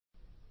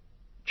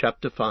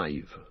Chapter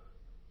 5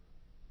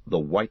 The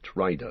White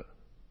Rider.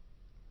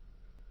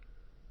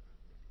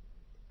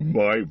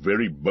 "My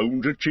very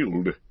bones are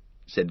chilled,"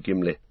 said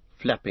Gimli,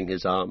 flapping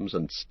his arms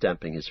and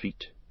stamping his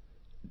feet.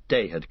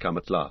 Day had come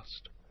at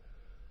last.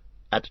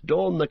 At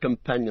dawn the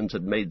companions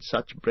had made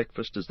such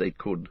breakfast as they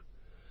could.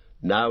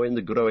 Now in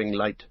the growing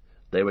light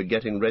they were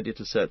getting ready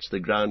to search the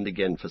ground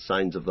again for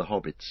signs of the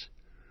hobbits.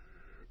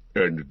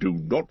 "And do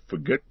not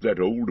forget that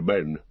old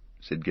man,"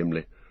 said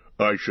Gimli.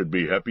 "I should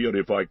be happier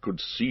if I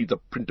could see the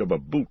print of a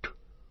boot."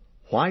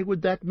 "Why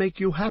would that make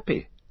you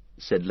happy?"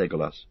 said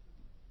Legolas.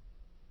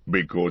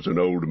 "Because an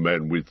old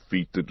man with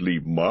feet that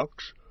leave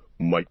marks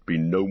might be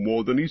no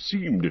more than he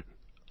seemed,"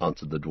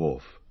 answered the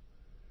dwarf.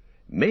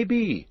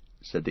 "Maybe,"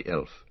 said the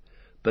elf,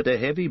 "but a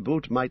heavy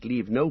boot might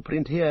leave no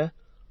print here.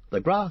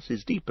 The grass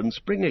is deep and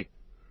springy."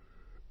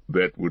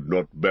 "That would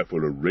not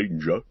baffle a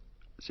ranger,"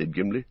 said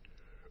Gimli.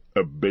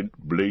 "A bent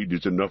blade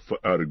is enough for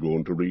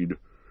Aragorn to read,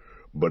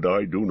 but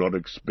I do not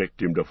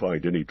expect him to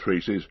find any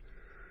traces.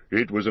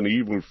 It was an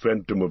evil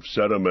phantom of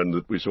Saruman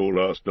that we saw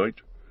last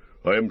night.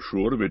 I am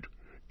sure of it,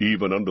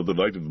 even under the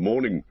light of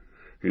morning.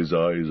 His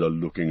eyes are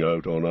looking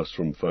out on us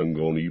from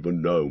Fangorn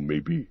even now,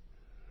 maybe."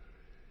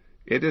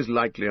 "It is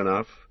likely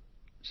enough,"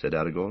 said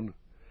Aragorn.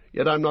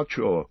 "Yet I'm not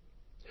sure.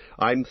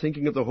 I'm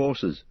thinking of the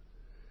horses.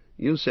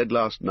 You said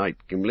last night,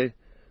 Gimli,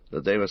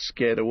 that they were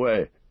scared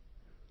away.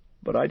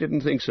 But I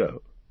didn't think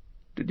so.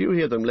 Did you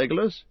hear them,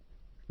 Legolas?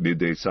 "Did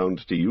they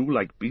sound to you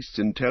like beasts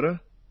in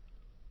terror?"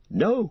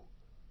 "No,"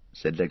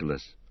 said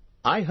Legolas.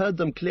 "I heard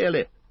them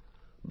clearly.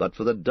 But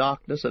for the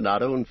darkness and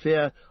our own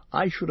fear,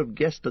 I should have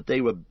guessed that they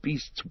were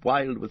beasts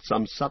wild with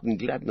some sudden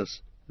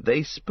gladness.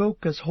 They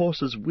spoke as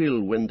horses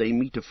will when they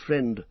meet a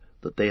friend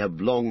that they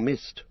have long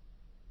missed."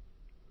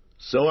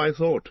 "So I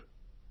thought,"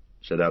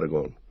 said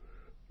Aragorn.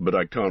 "But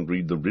I can't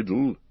read the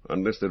riddle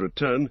unless they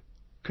return.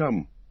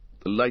 Come,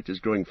 the light is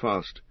growing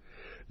fast.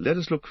 Let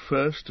us look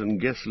first and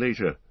guess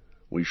later.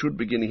 We should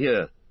begin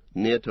here,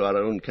 near to our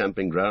own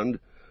camping ground,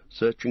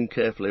 searching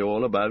carefully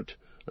all about,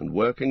 and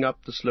working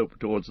up the slope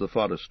towards the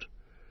forest.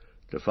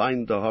 To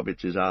find the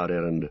hobbits is our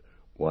errand,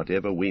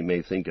 whatever we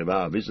may think of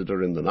our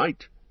visitor in the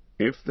night.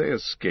 If they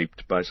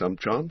escaped by some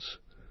chance,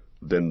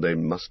 then they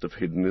must have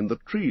hidden in the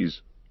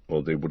trees,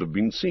 or they would have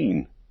been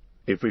seen.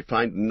 If we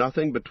find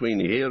nothing between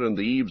here and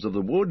the eaves of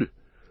the wood,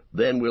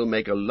 then we'll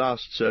make a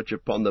last search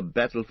upon the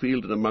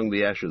battlefield and among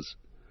the ashes.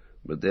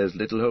 But there's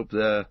little hope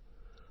there.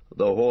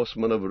 The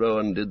horsemen of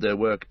Rohan did their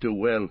work too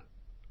well."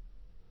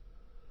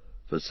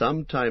 For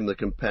some time the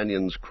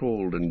companions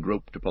crawled and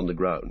groped upon the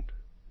ground.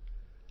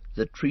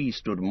 The tree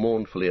stood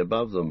mournfully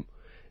above them,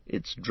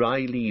 its dry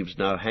leaves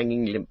now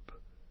hanging limp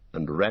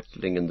and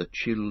rattling in the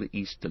chill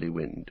easterly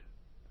wind.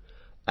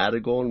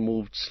 Aragorn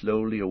moved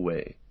slowly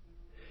away.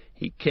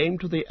 He came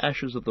to the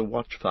ashes of the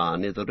watchfire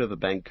near the river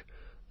bank,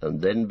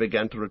 and then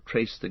began to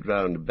retrace the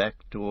ground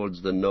back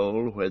towards the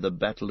knoll where the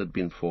battle had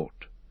been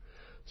fought.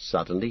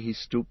 Suddenly he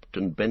stooped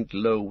and bent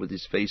low with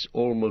his face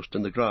almost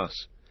in the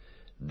grass.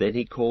 Then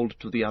he called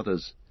to the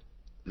others.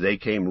 They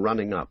came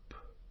running up.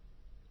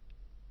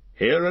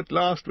 "Here at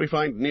last we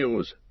find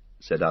news,"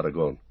 said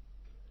Aragorn.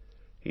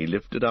 He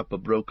lifted up a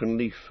broken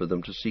leaf for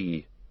them to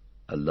see,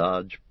 a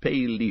large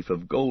pale leaf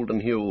of golden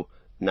hue,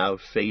 now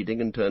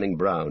fading and turning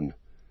brown.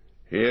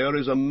 "Here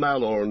is a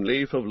malorn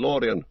leaf of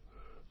Lorien,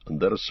 and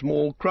there are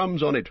small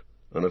crumbs on it,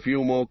 and a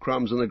few more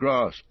crumbs in the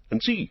grass.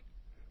 And see,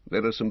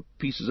 there are some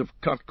pieces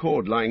of cut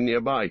cord lying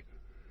nearby."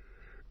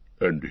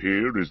 "And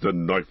here is the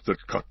knife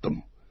that cut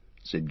them,"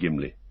 said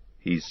Gimli.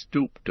 He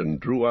stooped and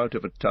drew out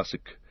of a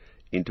tussock,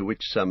 into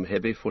which some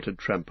heavy foot had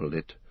trampled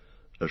it,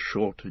 a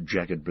short,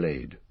 jagged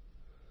blade.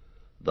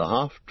 The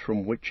haft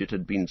from which it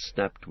had been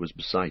snapped was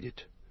beside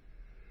it.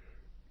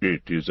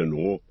 "It is an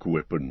orc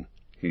weapon,"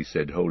 he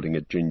said, holding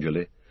it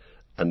gingerly,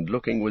 and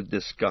looking with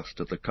disgust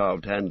at the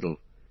carved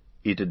handle.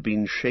 It had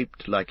been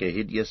shaped like a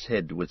hideous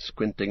head with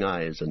squinting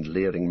eyes and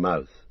leering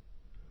mouth.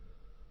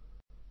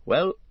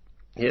 "Well,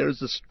 here is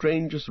the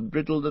strangest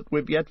riddle that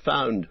we've yet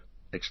found,"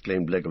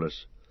 exclaimed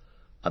Legolas.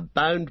 "A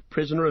bound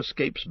prisoner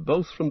escapes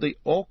both from the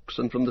orcs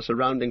and from the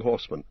surrounding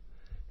horsemen.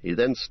 He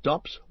then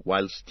stops,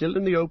 while still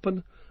in the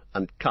open,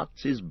 and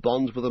cuts his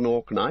bonds with an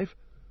orc knife.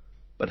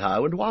 But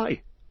how and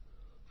why?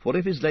 For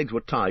if his legs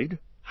were tied,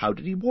 how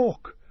did he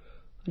walk?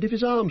 And if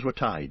his arms were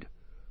tied,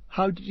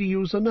 how did he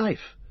use the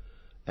knife?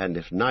 And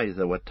if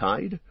neither were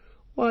tied,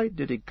 why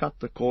did he cut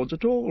the cords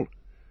at all?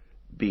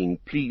 Being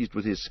pleased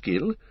with his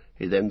skill,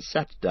 he then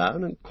sat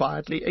down and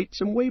quietly ate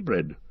some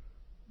waybread.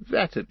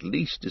 That at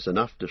least is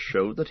enough to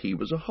show that he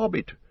was a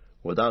hobbit,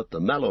 without the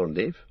malorn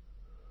leaf.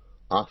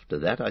 After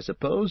that, I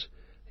suppose,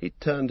 he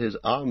turned his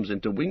arms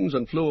into wings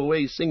and flew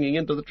away singing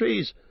into the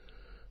trees.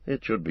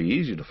 It should be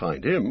easy to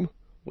find him.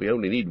 We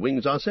only need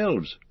wings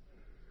ourselves."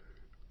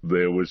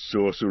 "There was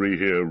sorcery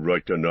here,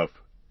 right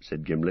enough,"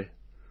 said Gimli.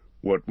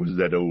 "What was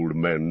that old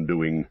man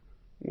doing?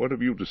 What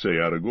have you to say,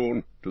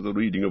 Aragorn, to the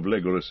reading of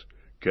Legolas?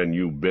 Can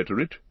you better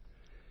it?"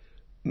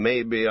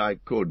 "Maybe I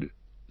could,"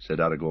 said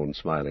Aragorn,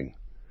 smiling.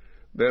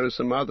 "There are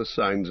some other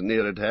signs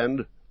near at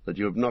hand that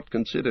you have not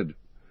considered.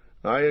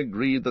 I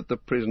agreed that the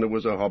prisoner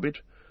was a hobbit,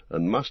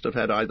 and must have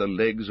had either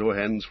legs or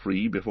hands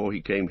free before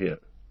he came here.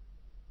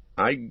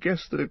 I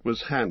guessed that it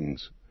was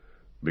hands,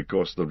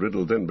 because the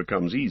riddle then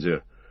becomes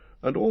easier,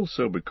 and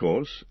also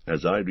because,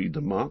 as I read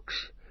the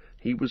marks,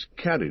 he was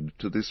carried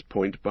to this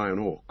point by an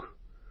orc.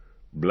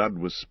 Blood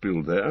was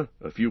spilled there,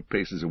 a few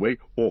paces away,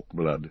 orc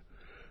blood.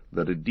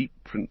 There are deep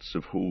prints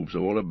of hooves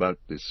all about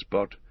this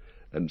spot,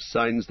 and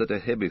signs that a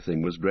heavy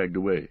thing was dragged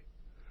away.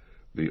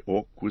 The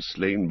orc was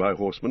slain by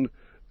horsemen,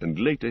 and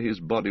later his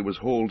body was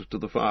hauled to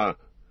the fire.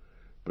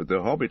 But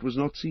the hobbit was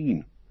not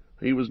seen.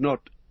 He was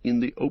not in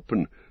the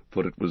open,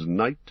 for it was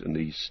night, and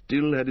he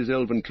still had his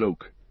elven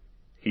cloak.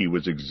 He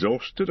was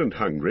exhausted and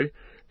hungry,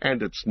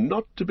 and it's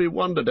not to be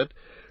wondered at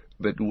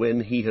that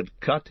when he had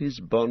cut his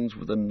bonds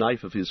with the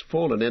knife of his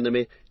fallen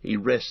enemy, he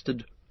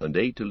rested and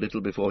ate a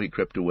little before he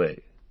crept away.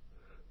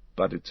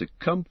 But it's a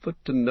comfort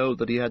to know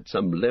that he had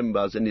some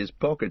lembas in his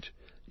pocket,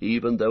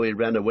 even though he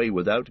ran away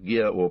without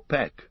gear or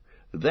pack.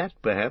 That,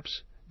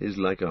 perhaps, is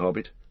like a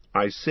hobbit.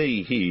 I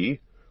say he,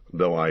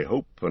 though I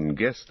hope and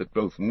guess that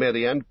both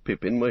Merry and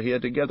Pippin were here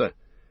together.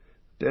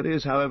 There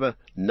is, however,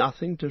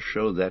 nothing to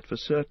show that for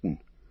certain.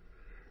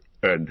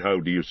 "And how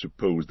do you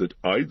suppose that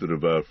either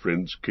of our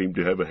friends came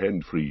to have a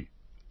hand free?"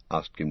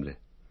 asked Gimli.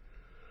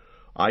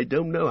 "I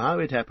don't know how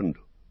it happened,"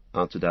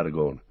 answered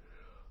Aragorn,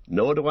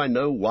 "nor do I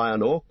know why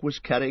an orc was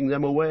carrying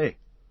them away.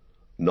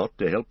 Not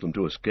to help them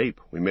to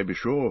escape, we may be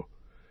sure.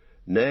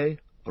 Nay,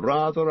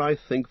 rather I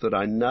think that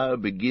I now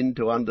begin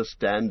to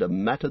understand a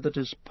matter that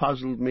has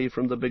puzzled me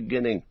from the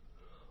beginning.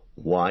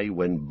 Why,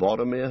 when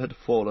Boromir had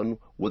fallen,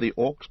 were the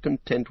orcs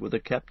content with the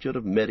capture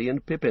of Merry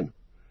and Pippin?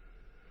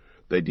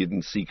 They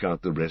didn't seek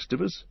out the rest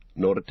of us,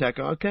 nor attack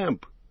our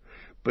camp,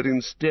 but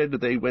instead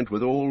they went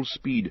with all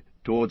speed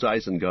towards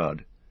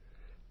Isengard.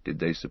 Did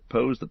they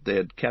suppose that they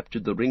had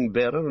captured the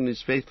ring-bearer and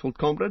his faithful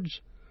comrades?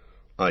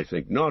 I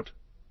think not.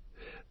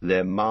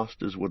 Their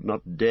masters would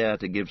not dare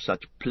to give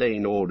such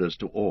plain orders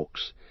to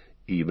orcs,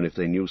 even if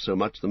they knew so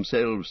much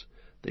themselves.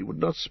 They would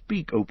not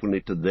speak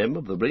openly to them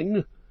of the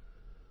ring.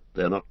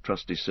 They are not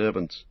trusty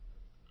servants.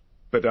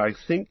 But I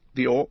think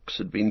the orcs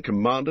had been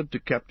commanded to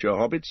capture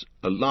hobbits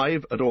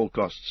alive at all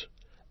costs.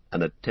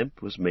 An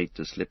attempt was made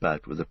to slip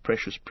out with the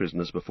precious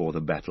prisoners before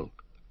the battle.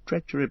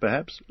 Treachery,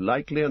 perhaps,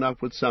 likely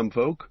enough with some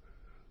folk.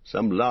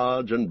 Some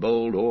large and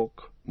bold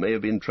orc may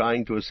have been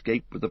trying to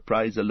escape with the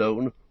prize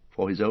alone,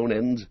 for his own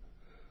ends.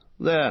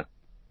 There,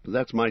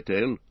 that's my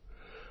tale.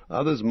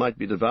 Others might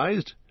be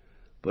devised,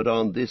 but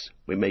on this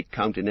we may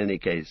count in any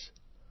case.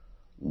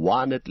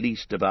 One at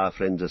least of our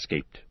friends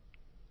escaped.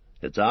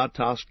 It's our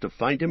task to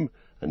find him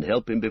and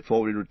help him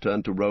before we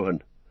return to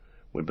Rohan.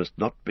 We must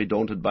not be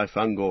daunted by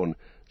Fangorn,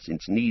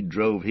 since need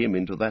drove him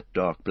into that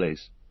dark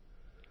place."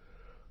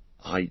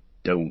 "I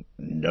don't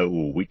know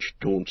which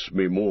daunts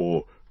me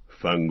more,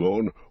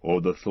 Fangorn, or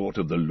the thought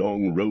of the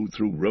long road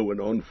through Rohan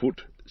on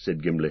foot,"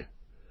 said Gimli.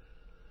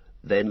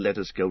 "Then let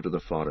us go to the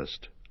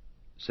forest,"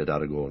 said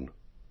Aragorn.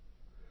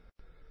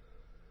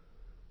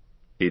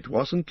 It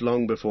wasn't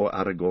long before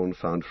Aragorn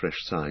found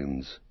fresh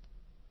signs.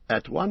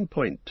 At one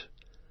point,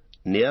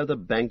 near the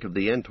bank of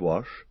the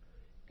Entwash,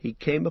 he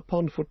came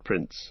upon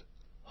footprints,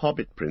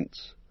 hobbit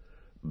prints,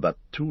 but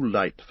too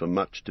light for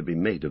much to be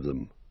made of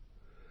them.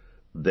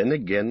 Then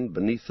again,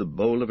 beneath the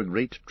bole of a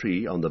great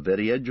tree, on the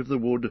very edge of the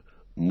wood,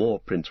 more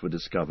prints were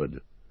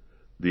discovered.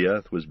 The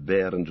earth was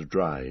bare and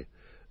dry,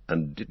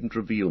 and didn't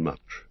reveal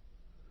much.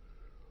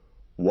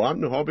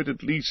 "One hobbit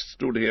at least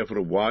stood here for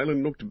a while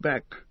and looked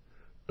back,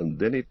 and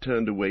then he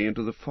turned away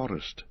into the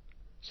forest,"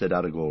 said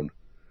Aragorn.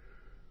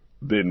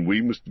 "Then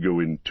we must go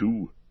in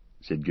too,"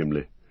 said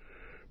Gimli.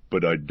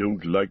 "But I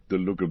don't like the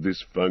look of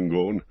this,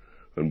 Fangorn,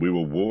 and we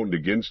were warned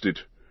against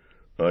it.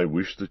 I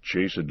wish the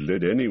chase had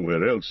led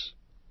anywhere else."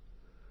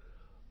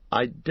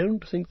 "I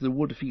don't think the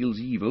wood feels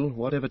evil,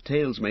 whatever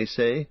tales may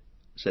say,"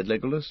 said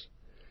Legolas.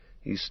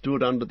 He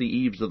stood under the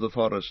eaves of the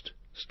forest,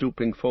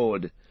 stooping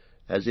forward,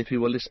 as if he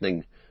were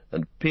listening,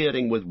 and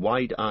peering with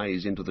wide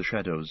eyes into the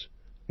shadows.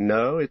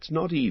 "No, it's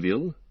not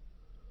evil,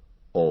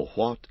 or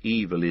what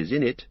evil is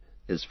in it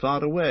is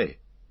far away.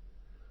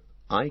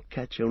 I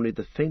catch only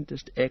the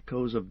faintest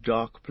echoes of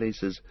dark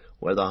places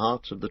where the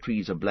hearts of the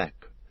trees are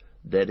black.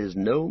 There is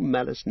no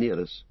malice near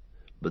us,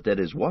 but there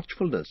is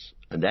watchfulness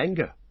and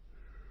anger."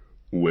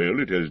 "Well,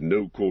 it has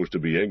no cause to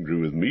be angry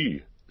with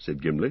me,"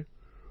 said Gimli.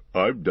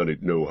 "I've done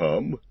it no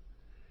harm."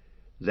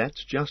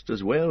 "That's just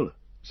as well,"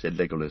 said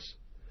Legolas.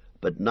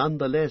 "But none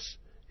the less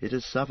it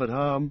has suffered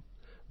harm.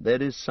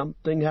 There is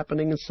something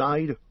happening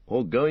inside,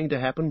 or going to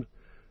happen.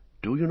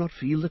 Do you not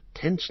feel the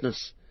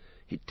tenseness?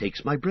 It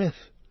takes my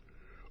breath."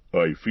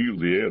 "I feel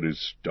the air is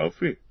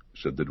stuffy,"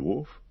 said the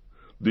dwarf.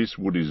 "This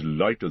wood is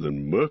lighter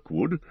than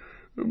Mirkwood,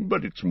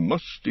 but it's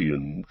musty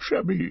and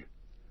shabby."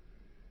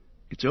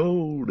 "It's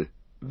old,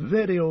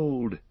 very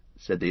old,"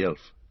 said the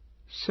elf.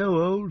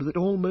 "So old that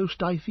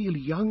almost I feel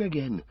young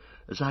again,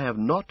 as I have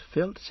not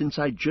felt since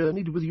I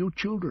journeyed with you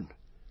children.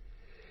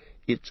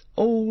 It's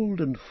old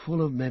and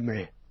full of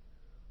memory.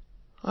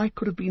 I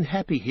could have been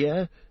happy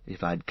here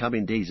if I'd come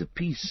in days of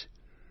peace."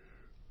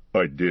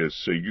 "I dare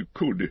say you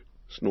could,"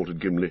 snorted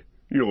Gimli.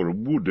 "You're a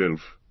wood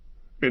elf.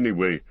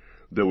 Anyway,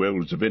 though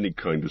elves of any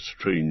kind are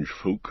strange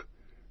folk,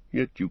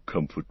 yet you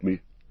comfort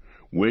me.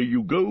 Where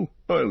you go,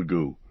 I'll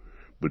go.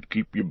 But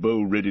keep your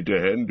bow ready to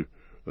hand,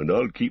 and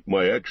I'll keep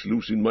my axe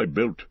loose in my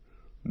belt.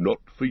 Not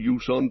for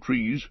use on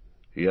trees,"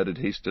 he added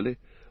hastily,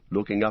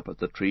 looking up at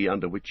the tree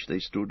under which they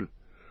stood.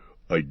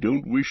 "I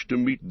don't wish to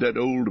meet that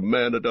old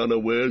man at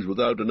unawares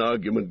without an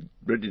argument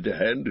ready to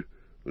hand.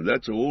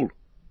 That's all.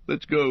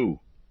 Let's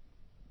go."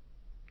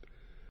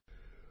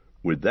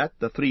 With that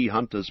the three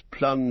hunters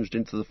plunged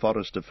into the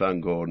forest of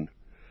Fangorn.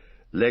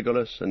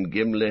 Legolas and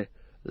Gimli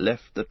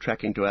left the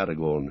tracking to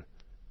Aragorn.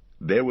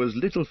 There was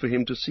little for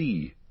him to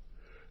see.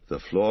 The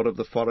floor of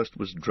the forest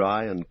was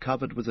dry and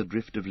covered with a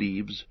drift of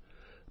leaves,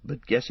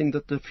 but guessing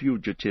that the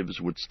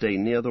fugitives would stay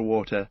near the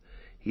water,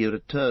 he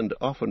returned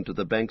often to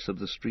the banks of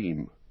the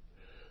stream.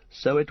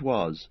 So it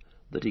was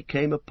that he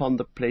came upon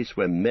the place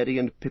where Merry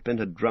and Pippin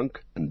had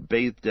drunk and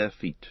bathed their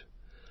feet.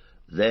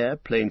 There,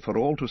 plain for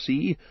all to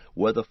see,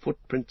 were the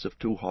footprints of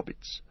two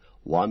hobbits,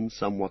 one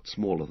somewhat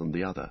smaller than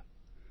the other.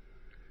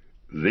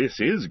 "This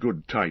is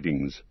good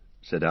tidings,"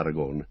 said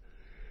Aragorn.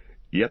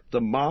 "Yet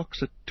the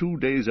marks are 2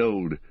 days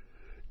old,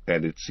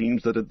 and it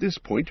seems that at this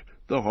point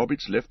the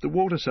hobbits left the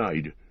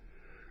waterside."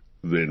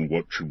 "Then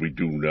what should we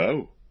do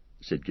now?"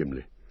 said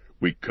Gimli.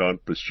 "We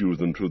can't pursue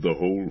them through the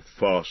whole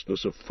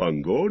fastness of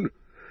Fangorn.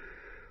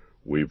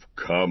 We've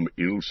come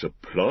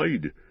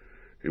ill-supplied.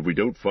 If we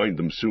don't find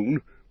them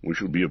soon, we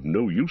shall be of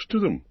no use to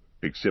them,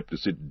 except to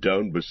sit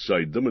down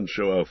beside them and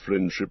show our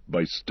friendship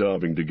by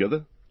starving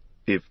together."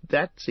 "If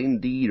that's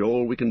indeed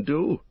all we can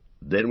do,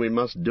 then we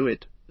must do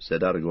it,"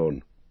 said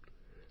Aragorn.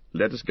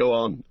 "Let us go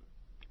on."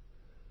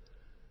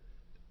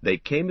 They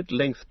came at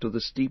length to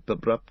the steep,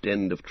 abrupt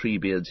end of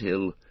Treebeard's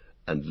Hill,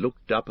 and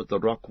looked up at the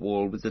rock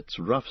wall with its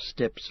rough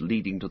steps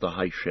leading to the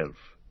high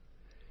shelf.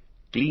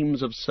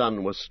 Gleams of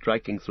sun were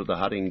striking through the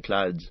hurrying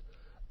clouds,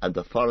 and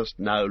the forest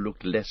now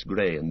looked less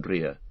grey and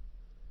drear.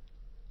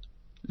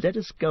 "Let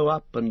us go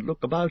up and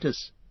look about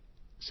us,"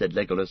 said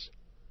Legolas.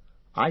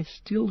 "I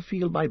still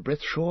feel my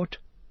breath short."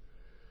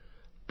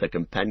 The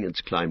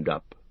companions climbed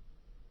up.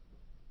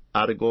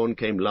 Aragorn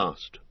came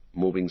last,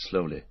 moving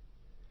slowly.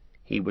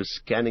 He was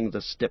scanning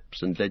the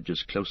steps and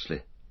ledges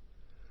closely.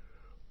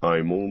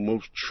 "I'm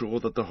almost sure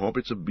that the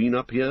hobbits have been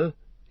up here,"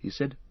 he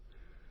said.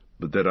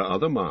 "But there are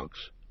other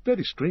marks,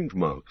 very strange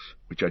marks,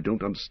 which I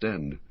don't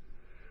understand.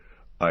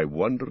 I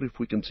wonder if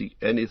we can see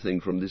anything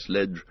from this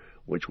ledge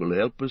which will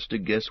help us to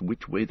guess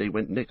which way they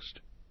went next."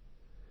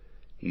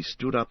 He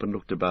stood up and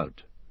looked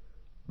about,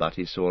 but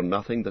he saw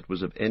nothing that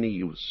was of any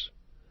use.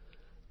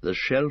 The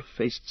shelf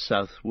faced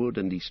southward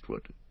and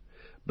eastward,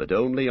 but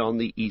only on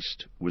the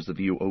east was the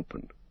view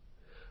open.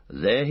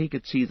 There he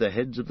could see the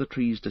heads of the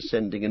trees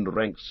descending in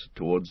ranks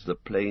towards the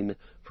plain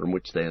from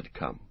which they had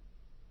come.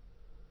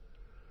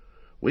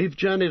 "We've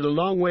journeyed a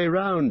long way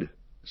round,"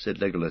 said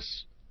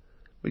Legolas.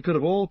 "We could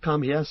have all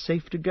come here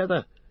safe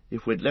together,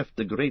 if we'd left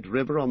the great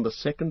river on the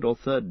 2nd or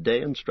 3rd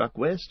day and struck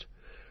west.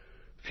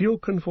 Few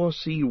can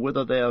foresee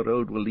whither their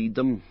road will lead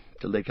them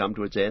till they come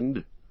to its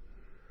end."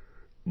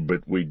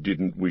 "But we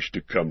didn't wish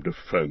to come to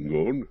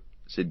Fangorn,"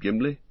 said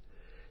Gimli.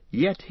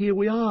 "Yet here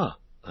we are,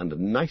 and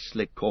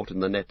nicely caught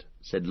in the net,"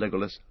 said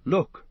Legolas.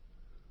 "Look."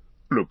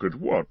 "Look at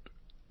what?"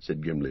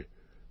 said Gimli.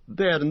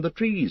 "There in the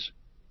trees."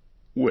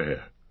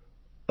 "Where?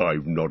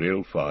 I've not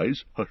elf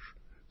eyes. Hush!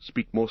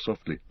 Speak more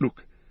softly.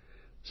 Look,"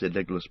 said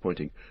Legolas,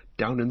 pointing.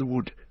 "Down in the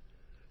wood.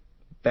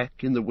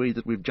 Back in the way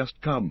that we've just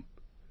come.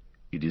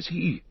 It is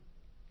he.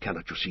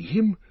 Cannot you see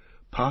him,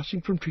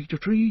 passing from tree to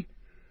tree?"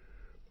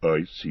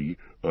 I see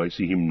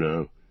him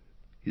now,"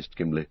 hissed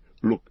Gimli.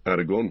 "Look,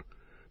 Aragorn,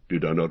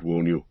 did I not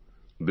warn you?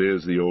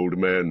 There's the old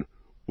man,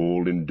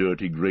 all in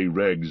dirty grey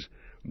rags.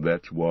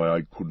 That's why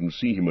I couldn't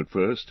see him at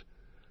first."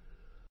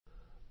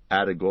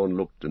 Aragorn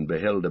looked and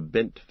beheld a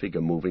bent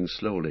figure moving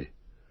slowly.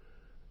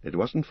 It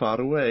wasn't far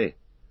away.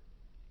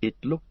 It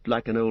looked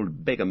like an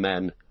old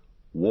beggar-man,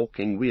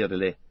 walking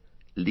wearily,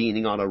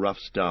 leaning on a rough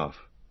staff.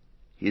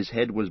 His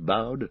head was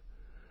bowed,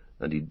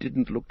 and he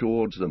didn't look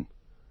towards them.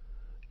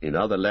 In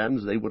other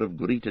lands they would have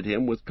greeted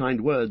him with kind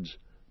words,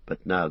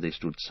 but now they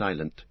stood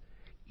silent,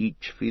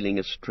 each feeling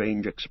a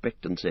strange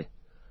expectancy.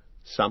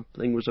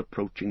 Something was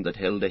approaching that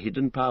held a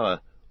hidden power,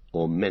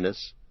 or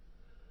menace.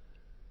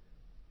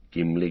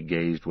 Gimli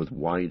gazed with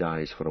wide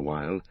eyes for a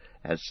while,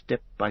 as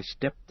step by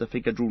step the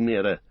figure drew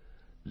nearer.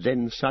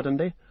 Then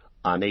suddenly,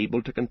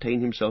 unable to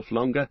contain himself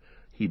longer,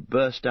 he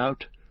burst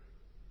out,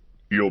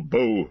 "Your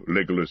bow,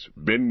 Legolas!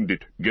 Bend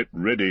it! Get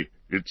ready!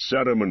 It's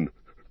Saruman!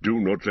 Do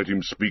not let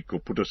him speak or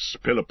put a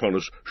spell upon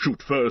us!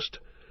 Shoot first!"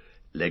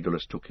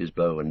 Legolas took his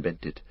bow and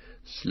bent it,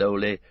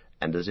 slowly,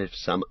 and as if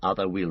some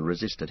other will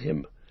resisted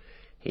him.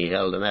 He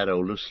held an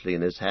arrow loosely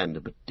in his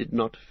hand, but did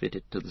not fit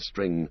it to the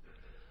string.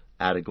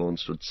 Aragorn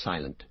stood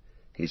silent.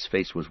 His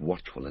face was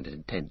watchful and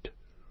intent.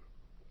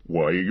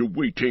 "Why are you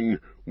waiting?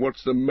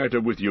 What's the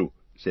matter with you?"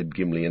 said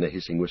Gimli in a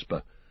hissing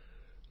whisper.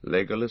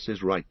 "Legolas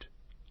is right,"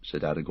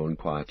 said Aragorn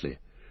quietly.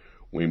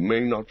 "We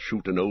may not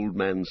shoot an old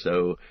man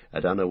so,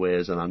 at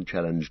unawares and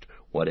unchallenged,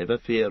 whatever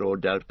fear or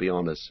doubt be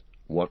on us.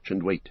 Watch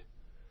and wait.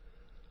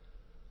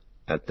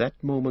 At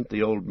that moment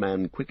the old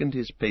man quickened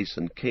his pace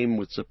and came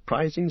with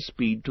surprising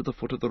speed to the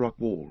foot of the rock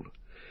wall.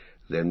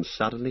 Then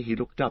suddenly he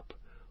looked up,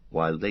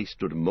 while they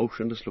stood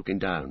motionless looking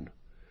down.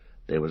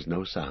 There was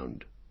no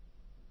sound.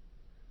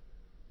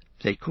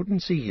 They couldn't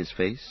see his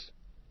face.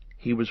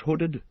 He was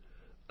hooded,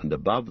 and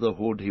above the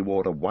hood he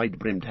wore a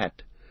wide-brimmed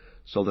hat,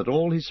 so that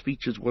all his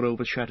features were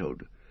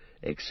overshadowed,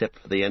 except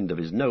for the end of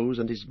his nose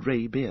and his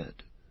grey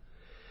beard.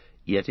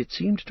 Yet it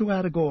seemed to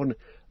Aragorn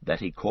that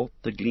he caught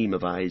the gleam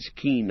of eyes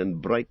keen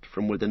and bright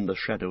from within the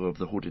shadow of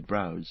the hooded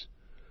brows.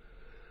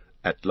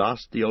 At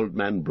last the old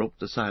man broke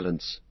the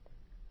silence.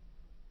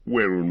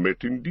 "Well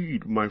met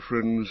indeed, my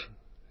friends,"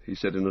 he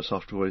said in a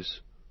soft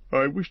voice.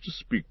 "I wish to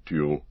speak to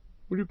you.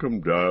 Will you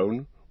come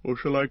down, or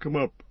shall I come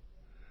up?"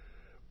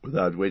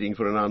 Without waiting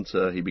for an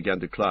answer, he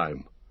began to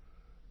climb.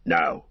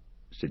 "Now,"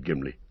 said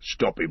Gimli,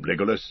 "stop him,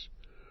 Legolas."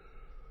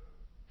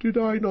 "Did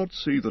I not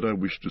say that I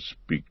wished to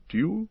speak to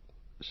you?"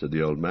 said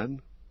the old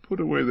man. "Put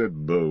away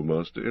that bow,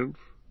 Master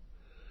Elf."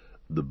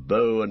 The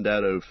bow and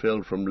arrow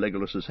fell from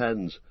Legolas's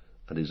hands,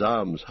 and his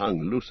arms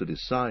hung loose at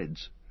his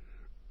sides.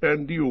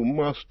 "And you,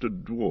 Master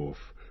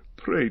Dwarf,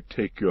 pray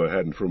take your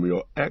hand from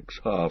your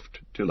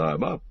axe-haft till I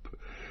am up.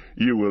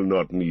 You will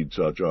not need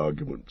such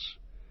arguments."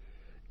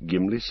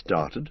 Gimli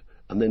started,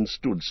 and then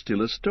stood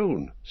still as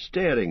stone,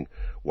 staring,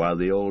 while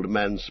the old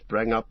man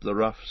sprang up the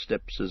rough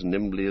steps as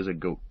nimbly as a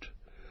goat.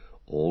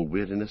 All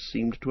weariness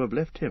seemed to have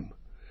left him.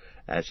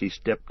 As he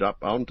stepped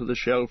up onto the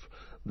shelf,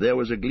 there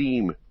was a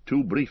gleam,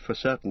 too brief for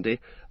certainty,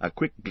 a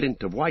quick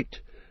glint of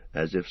white,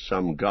 as if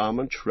some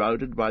garment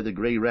shrouded by the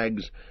grey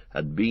rags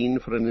had been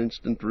for an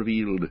instant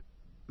revealed.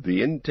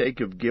 The intake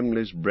of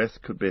Gimli's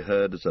breath could be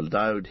heard as a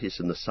loud hiss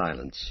in the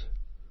silence.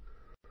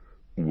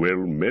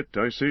 "Well met,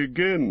 I say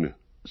again,"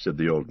 said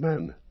the old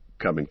man,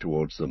 coming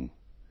towards them.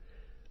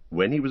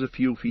 When he was a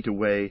few feet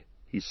away,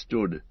 he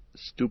stood,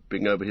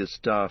 stooping over his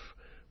staff,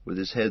 with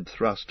his head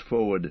thrust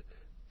forward,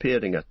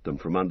 peering at them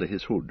from under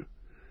his hood.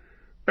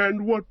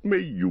 "And what may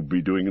you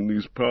be doing in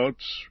these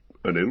parts?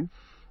 An elf,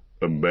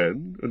 a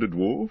man, and a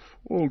dwarf,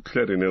 all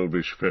clad in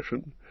elvish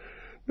fashion.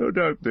 No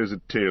doubt there's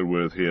a tale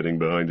worth hearing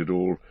behind it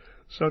all.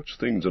 Such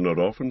things are not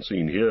often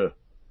seen here."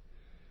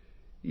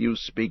 "You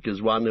speak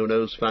as one who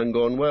knows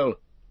Fangorn well,"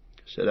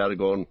 said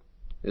Aragorn.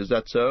 "Is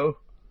that so?"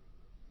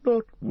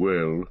 "Not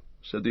well,"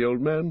 said the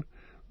old man.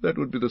 "That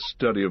would be the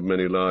study of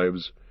many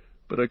lives.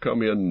 But I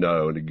come here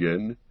now and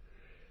again."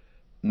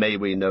 "May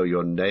we know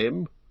your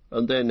name,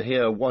 and then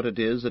hear what it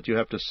is that you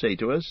have to say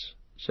to us?"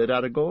 said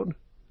Aragorn.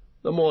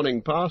 "The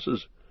morning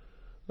passes,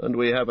 and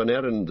we have an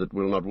errand that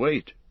will not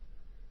wait."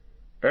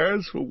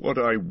 "As for what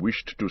I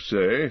wished to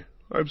say,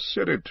 I've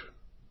said it.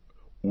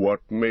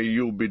 What may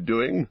you be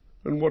doing,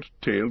 and what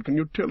tale can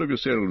you tell of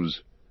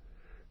yourselves?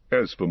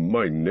 As for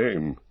my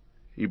name—"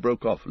 He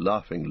broke off,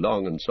 laughing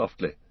long and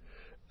softly.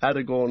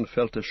 Aragorn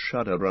felt a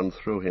shudder run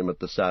through him at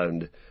the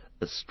sound,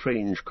 a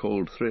strange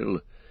cold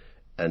thrill,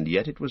 and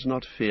yet it was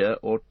not fear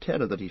or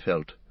terror that he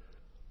felt.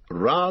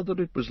 Rather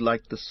it was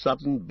like the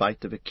sudden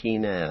bite of a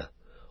keen air,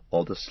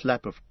 or the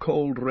slap of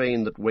cold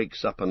rain that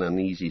wakes up an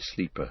uneasy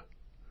sleeper.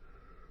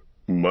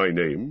 "My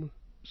name,"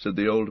 said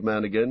the old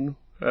man again.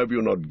 "Have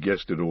you not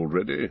guessed it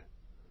already?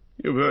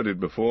 You've heard it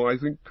before, I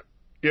think.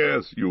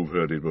 Yes, you've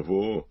heard it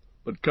before.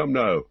 But come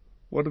now,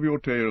 what of your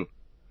tale?"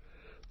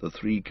 The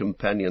three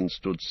companions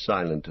stood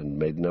silent and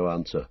made no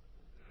answer.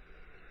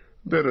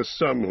 "There are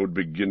some who'd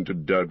begin to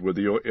doubt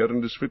whether your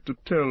errand is fit to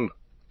tell,"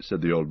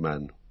 said the old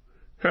man.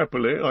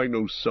 "Happily, I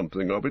know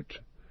something of it.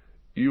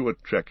 You are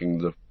tracking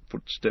the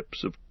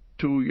footsteps of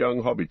 2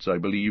 young hobbits, I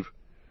believe."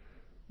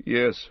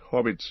 "Yes,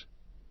 hobbits.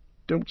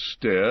 Don't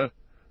stare,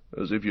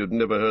 as if you'd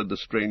never heard the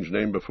strange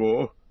name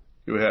before.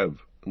 You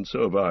have, and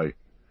so have I.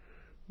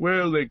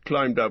 Well, they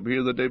climbed up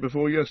here the day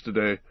before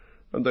yesterday,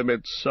 and they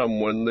met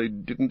someone they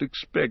didn't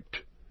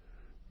expect.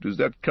 Does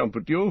that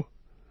comfort you?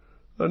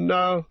 And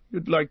now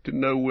you'd like to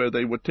know where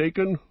they were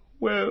taken?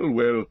 Well,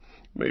 well,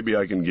 maybe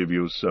I can give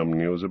you some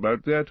news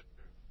about that.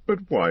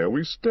 But why are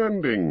we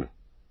standing?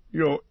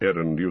 Your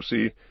errand, you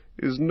see,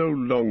 is no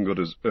longer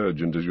as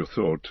urgent as you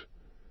thought.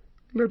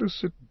 Let us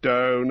sit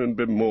down and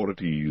be more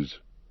at ease."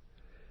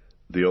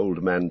 The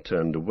old man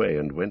turned away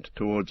and went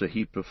towards a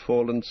heap of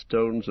fallen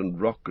stones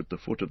and rock at the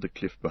foot of the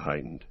cliff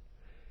behind.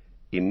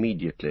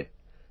 Immediately,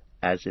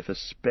 as if a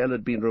spell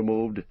had been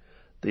removed,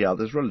 the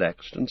others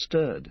relaxed and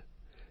stirred.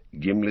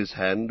 Gimli's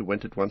hand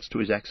went at once to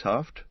his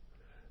axe-haft.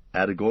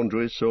 Aragorn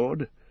drew his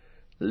sword.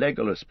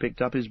 Legolas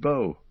picked up his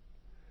bow.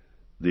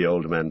 The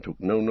old man took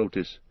no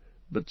notice,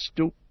 but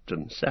stooped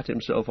and sat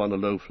himself on a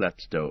low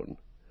flat stone.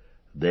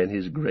 Then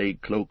his grey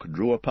cloak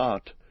drew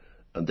apart,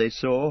 and they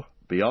saw,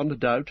 beyond a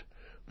doubt,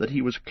 that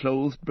he was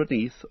clothed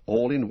beneath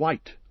all in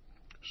white.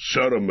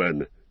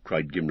 "Saruman!"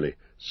 cried Gimli,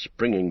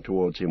 springing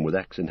towards him with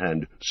axe in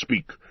hand.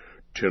 "Speak!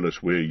 Tell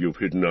us where you've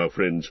hidden our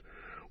friends.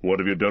 What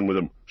have you done with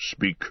them?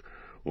 Speak,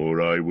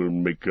 or I will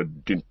make a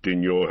dint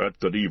in your hat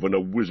that even a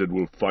wizard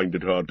will find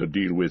it hard to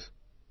deal with."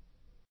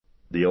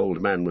 The old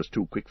man was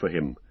too quick for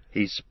him.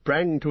 He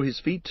sprang to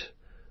his feet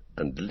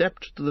and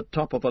leapt to the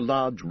top of a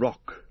large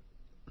rock.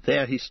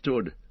 There he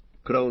stood,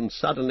 grown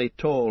suddenly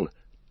tall,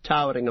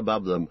 towering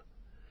above them.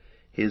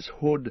 His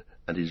hood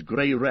and his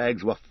grey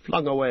rags were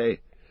flung away,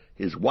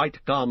 his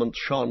white garments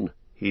shone,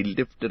 he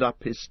lifted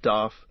up his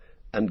staff,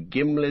 and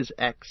Gimli's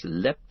axe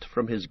leapt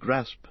from his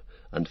grasp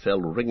and fell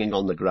ringing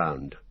on the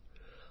ground.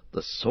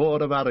 The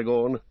sword of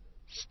Aragorn,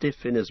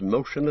 stiff in his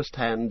motionless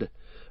hand,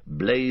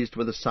 blazed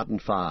with a sudden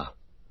fire.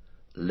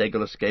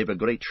 Legolas gave a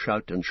great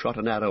shout and shot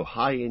an arrow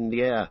high in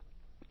the air.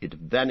 It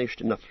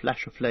vanished in a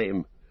flash of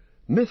flame.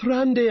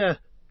 "Mithrandir!"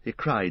 he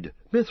cried.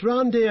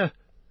 "Mithrandir!"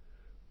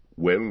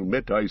 "Well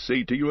met, I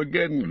say to you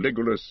again,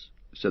 Legolas,"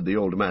 said the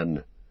old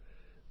man.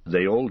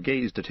 They all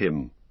gazed at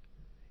him.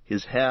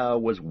 His hair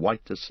was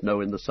white as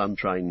snow in the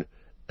sunshine,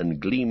 and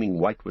gleaming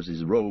white was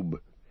his robe.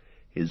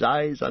 His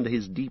eyes under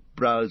his deep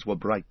brows were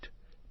bright,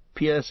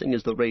 piercing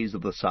as the rays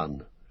of the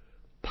sun.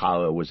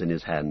 Power was in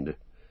his hand.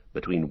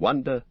 Between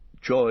wonder,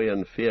 joy,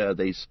 and fear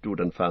they stood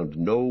and found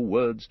no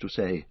words to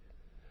say.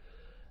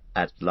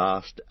 At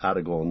last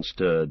Aragorn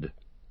stirred.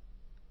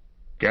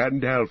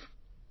 "Gandalf,"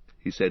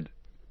 he said,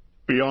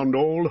 "beyond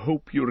all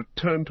hope you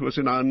returned to us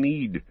in our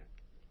need.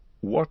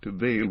 What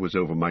veil was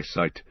over my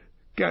sight?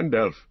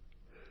 Gandalf!"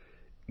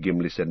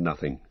 Gimli said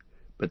nothing,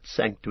 but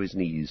sank to his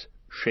knees,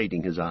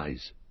 shading his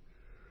eyes.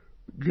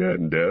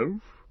 "Gandalf?"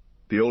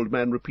 the old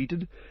man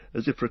repeated,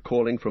 as if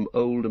recalling from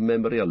old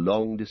memory a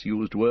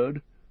long-disused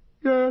word.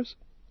 "Yes,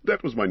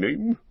 that was my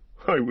name.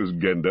 I was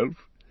Gandalf."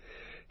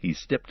 He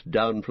stepped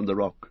down from the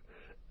rock,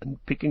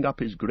 and picking up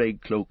his grey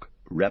cloak,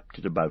 wrapped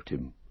it about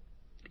him.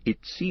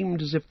 It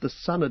seemed as if the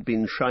sun had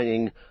been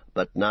shining,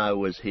 but now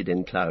was hid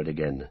in cloud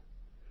again.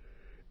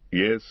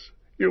 "Yes,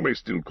 you may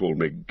still call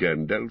me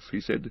Gandalf," he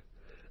said.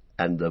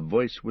 And the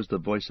voice was the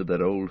voice of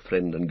their old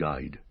friend and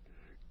guide.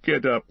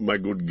 "Get up, my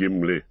good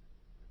Gimli.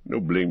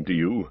 No blame to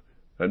you,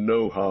 and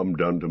no harm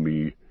done to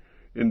me.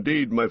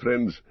 Indeed, my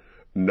friends,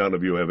 none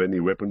of you have any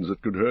weapons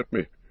that could hurt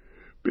me.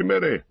 Be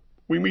merry,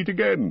 we meet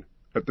again,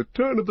 at the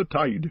turn of the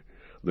tide.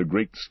 The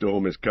great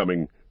storm is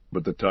coming,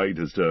 but the tide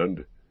has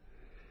turned."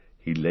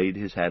 He laid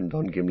his hand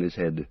on Gimli's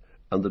head,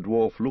 and the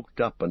dwarf looked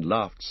up and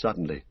laughed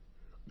suddenly.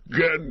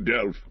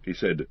 "Gandalf," he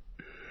said,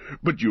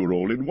 "but you're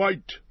all in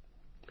white."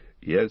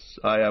 "Yes,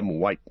 I am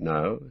white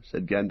now,"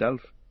 said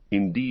Gandalf.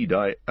 "Indeed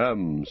I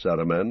am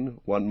Saruman,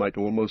 one might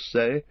almost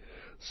say.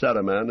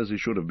 Saruman as he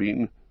should have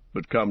been.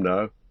 But come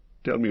now,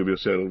 tell me of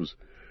yourselves.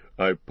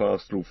 I've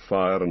passed through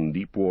fire and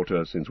deep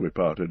water since we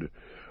parted.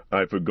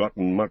 I've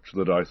forgotten much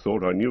that I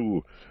thought I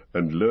knew,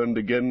 and learned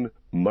again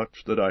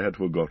much that I had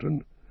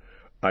forgotten.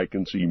 I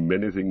can see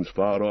many things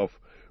far off,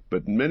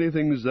 but many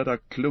things that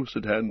are close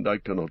at hand I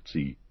cannot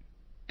see.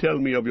 Tell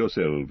me of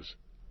yourselves."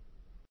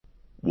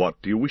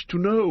 "What do you wish to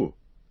know?"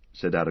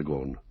 said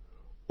Aragorn.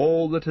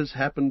 "All that has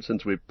happened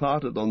since we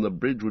parted on the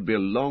bridge would be a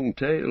long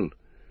tale.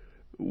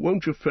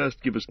 Won't you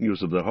first give us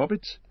news of the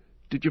hobbits?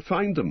 Did you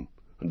find them,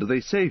 and are they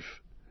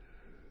safe?"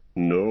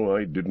 "No,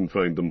 I didn't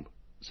find them,"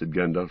 said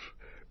Gandalf.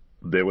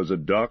 "There was a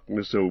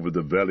darkness over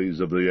the valleys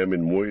of the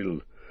Emyn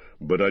Muil,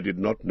 but I did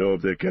not know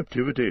of their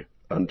captivity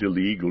until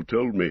the eagle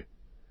told me."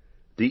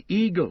 "The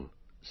eagle,"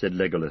 said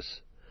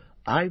Legolas.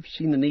 "I've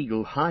seen an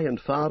eagle high and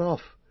far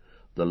off.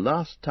 The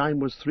last time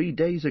was 3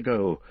 days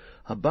ago,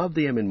 above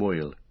the Emyn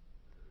Muil."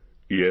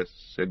 "Yes,"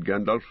 said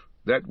Gandalf,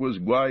 "that was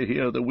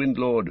Gwaihir the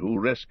Windlord, who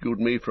rescued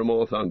me from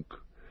Orthanc.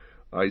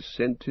 I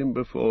sent him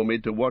before me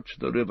to watch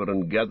the river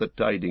and gather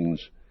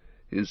tidings.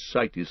 His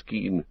sight is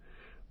keen,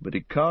 but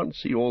he can't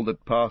see all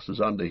that passes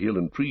under hill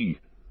and tree.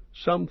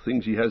 Some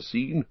things he has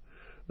seen,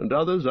 and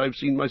others I've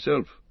seen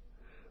myself.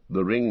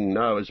 The ring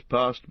now is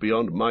passed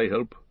beyond my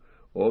help,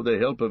 or the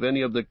help of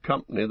any of the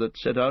company that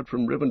set out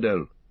from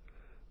Rivendell.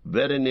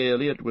 Very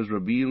nearly it was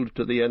revealed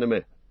to the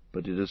enemy,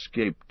 but it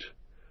escaped.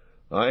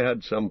 I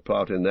had some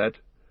part in that,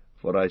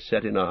 for I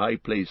sat in a high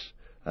place,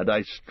 and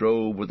I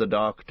strove with the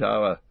dark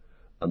tower,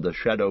 and the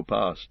shadow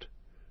passed.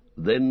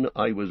 Then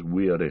I was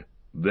weary,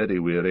 very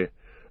weary,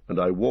 and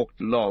I walked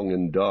long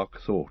in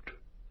dark thought."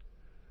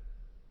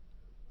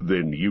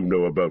 "Then you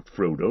know about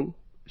Frodo?"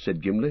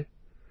 said Gimli.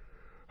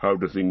 "How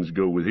do things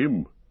go with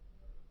him?"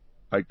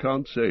 "I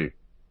can't say.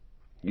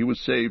 He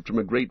was saved from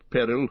a great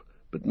peril,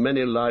 but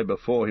many lie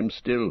before him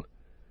still.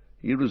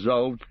 He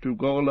resolved to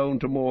go alone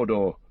to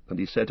Mordor, and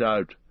he set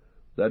out.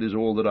 That is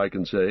all that I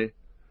can say."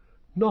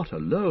 "Not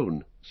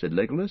alone," said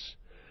Legolas.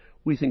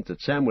 "We think that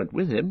Sam went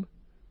with him."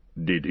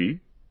 "Did he?"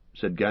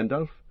 said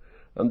Gandalf,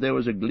 and there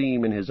was a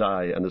gleam in his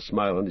eye and a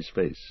smile on his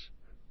face.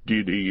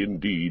 "Did he,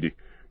 indeed?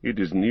 It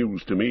is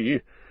news to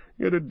me,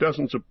 yet it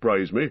doesn't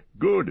surprise me.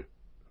 Good,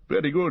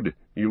 very good.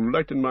 You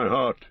lighten my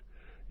heart.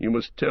 You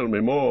must tell me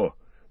more.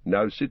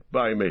 Now sit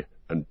by me,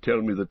 and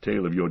tell me the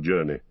tale of your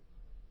journey."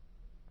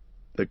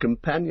 The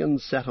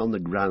companions sat on the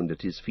ground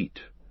at his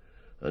feet,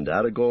 and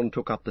Aragorn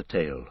took up the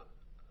tale.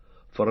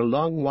 For a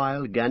long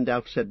while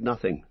Gandalf said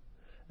nothing,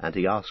 and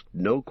he asked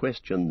no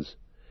questions.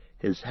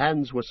 His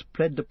hands were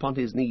spread upon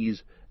his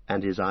knees,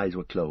 and his eyes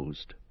were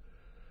closed.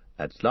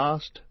 At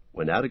last,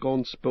 when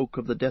Aragorn spoke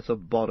of the death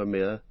of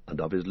Boromir,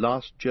 and of his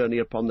last journey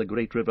upon the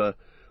great river,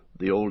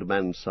 the old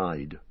man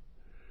sighed.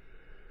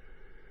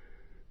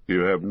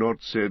 "You have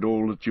not said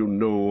all that you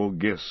know or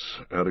guess,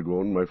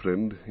 Aragorn, my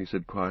friend," he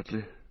said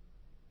quietly.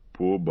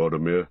 "Poor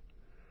Boromir.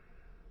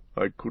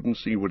 I couldn't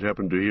see what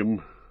happened to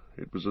him.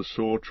 It was a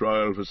sore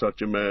trial for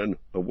such a man,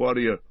 a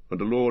warrior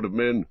and a lord of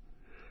men.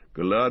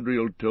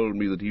 Galadriel told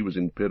me that he was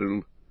in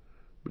peril,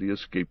 but he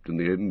escaped in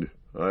the end.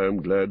 I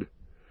am glad.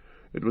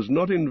 It was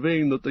not in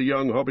vain that the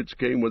young hobbits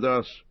came with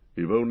us,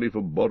 if only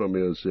for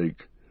Boromir's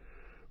sake.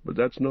 But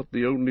that's not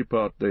the only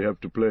part they have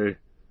to play.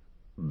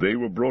 They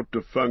were brought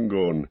to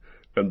Fangorn,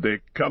 and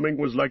their coming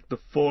was like the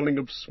falling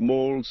of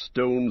small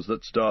stones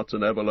that starts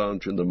an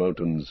avalanche in the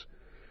mountains.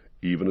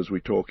 Even as we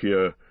talk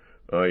here,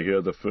 I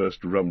hear the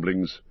first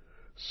rumblings.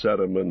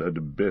 Saruman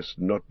had best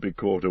not be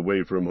caught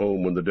away from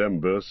home when the dam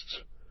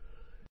bursts."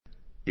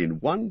 "In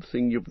one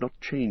thing you've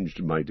not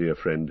changed, my dear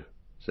friend,"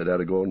 said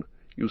Aragorn.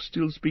 "You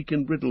still speak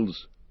in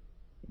riddles."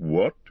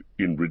 "What,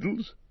 in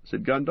riddles?"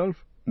 said Gandalf.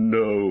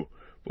 "No,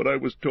 for I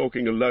was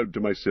talking aloud to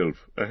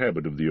myself, a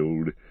habit of the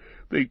old.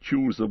 They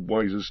choose the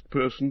wisest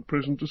person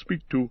present to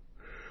speak to.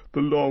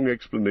 The long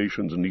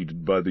explanations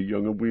needed by the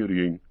young are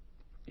wearying."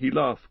 He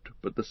laughed,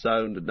 but the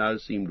sound now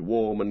seemed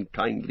warm and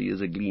kindly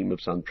as a gleam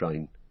of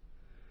sunshine.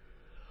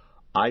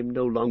 "I'm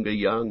no longer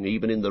young,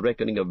 even in the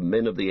reckoning of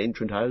men of the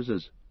ancient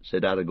houses,"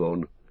 said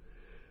Aragorn.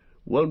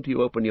 "Won't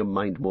you open your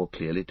mind more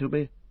clearly to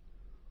me?"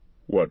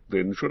 "What,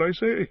 then, should I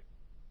say?"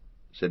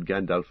 said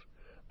Gandalf,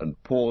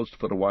 and paused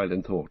for a while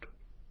in thought.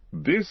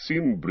 "This,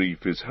 in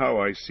brief, is how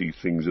I see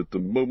things at the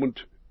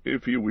moment,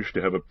 if you wish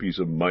to have a piece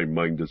of my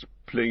mind as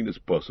plain as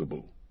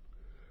possible.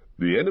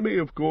 The enemy,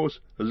 of course,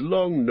 has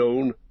long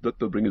known that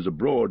the ring is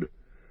abroad,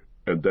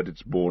 and that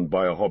it's borne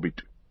by a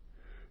hobbit.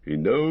 He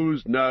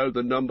knows now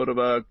the number of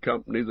our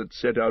company that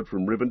set out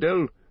from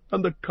Rivendell,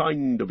 and the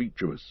kind of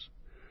each of us.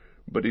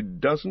 But he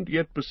doesn't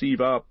yet perceive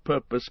our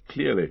purpose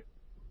clearly.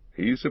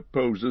 He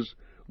supposes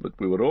that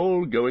we were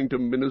all going to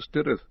Minas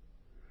Tirith,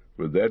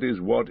 for that is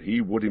what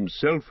he would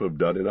himself have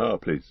done in our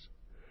place.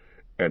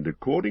 And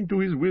according to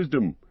his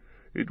wisdom,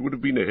 it would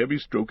have been a heavy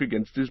stroke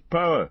against his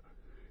power.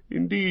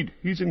 Indeed,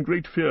 he's in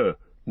great fear,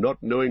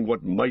 not knowing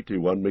what mighty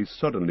one may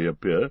suddenly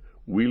appear,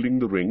 wielding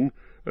the ring,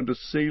 and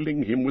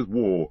assailing him with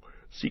war,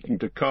 seeking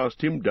to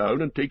cast him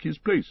down and take his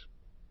place.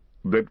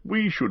 That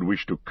we should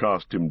wish to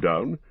cast him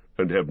down,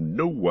 and have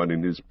no one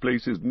in his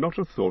place, is not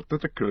a thought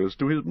that occurs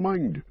to his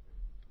mind.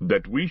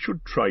 That we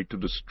should try to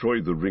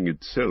destroy the ring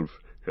itself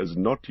has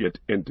not yet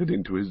entered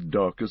into his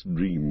darkest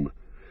dream,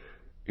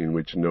 in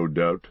which, no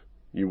doubt,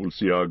 you will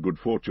see our good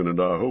fortune and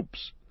our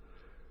hopes.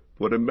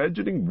 For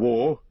imagining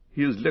war,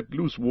 he has let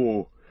loose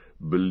war,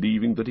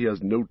 believing that he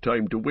has no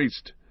time to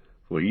waste,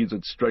 for he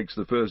that strikes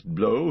the first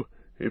blow,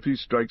 if he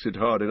strikes it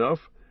hard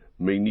enough,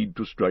 may need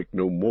to strike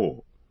no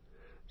more.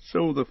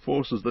 So the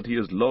forces that he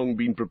has long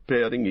been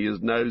preparing he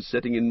is now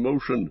setting in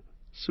motion,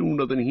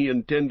 sooner than he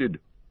intended.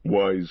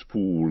 Wise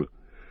fool!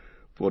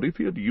 For if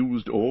he had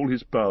used all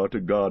his power to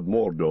guard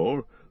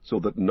Mordor, so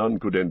that none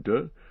could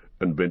enter,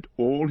 and bent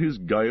all his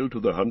guile to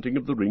the hunting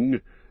of the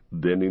ring,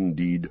 then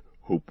indeed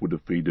hope would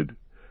have faded.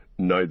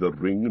 Neither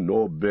ring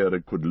nor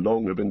bearer could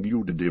long have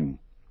eluded him.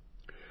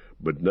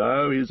 But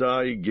now his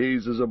eye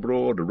gazes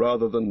abroad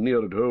rather than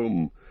near at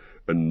home,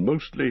 and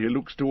mostly he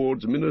looks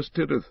towards Minas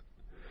Tirith.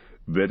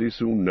 Very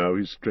soon now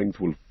his strength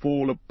will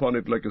fall upon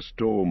it like a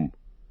storm.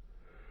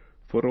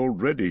 For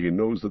already he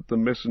knows that the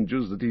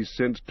messengers that he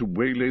sent to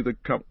waylay the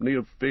company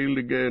have failed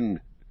again.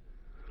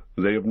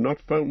 They have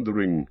not found the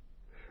ring,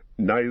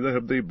 neither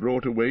have they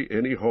brought away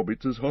any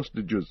hobbits as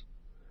hostages.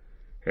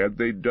 Had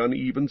they done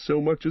even so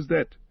much as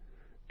that,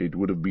 it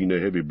would have been a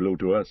heavy blow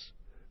to us,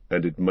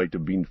 and it might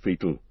have been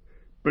fatal.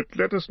 But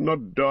let us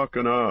not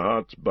darken our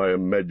hearts by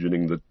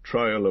imagining the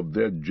trial of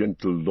their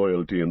gentle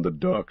loyalty in the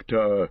Dark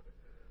Tower,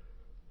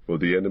 for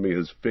the enemy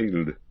has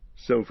failed,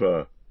 so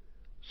far,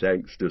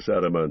 thanks to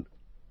Saruman."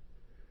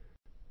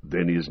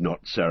 "Then is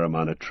not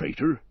Saruman a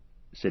traitor?"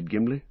 said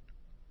Gimli.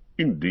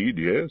 "Indeed,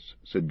 yes,"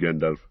 said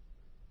Gandalf.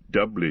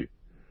 "Doubly,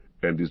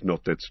 and is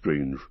not that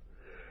strange?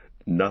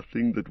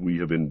 Nothing that we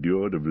have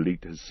endured of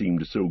late has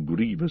seemed so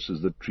grievous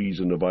as the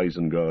treason of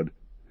Isengard.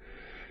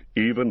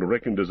 Even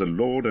reckoned as a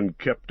lord and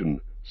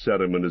captain,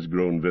 Saruman has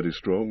grown very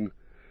strong.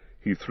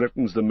 He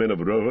threatens the men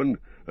of Rohan,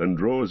 and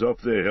draws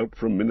off their help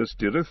from Minas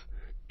Tirith,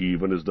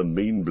 even as the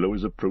main blow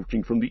is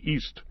approaching from the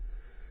east.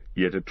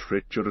 Yet a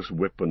treacherous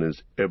weapon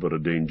is ever a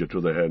danger to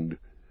the hand.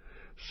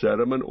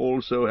 Saruman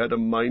also had a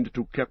mind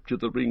to capture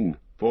the ring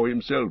for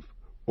himself,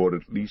 or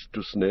at least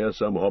to snare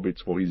some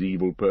hobbits for his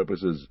evil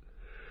purposes.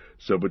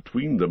 So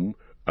between them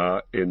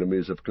our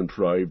enemies have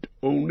contrived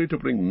only to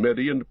bring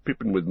Merry and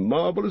Pippin with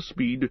marvellous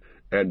speed,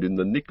 and in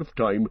the nick of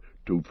time,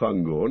 to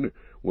Fangorn,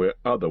 where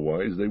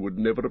otherwise they would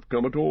never have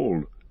come at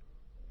all.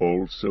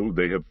 Also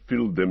they have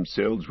filled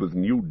themselves with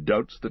new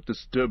doubts that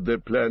disturb their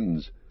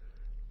plans.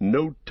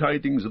 No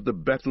tidings of the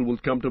battle will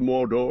come to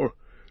Mordor,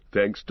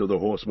 thanks to the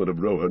horsemen of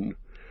Rohan,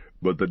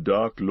 but the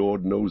Dark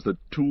Lord knows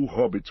that 2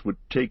 hobbits were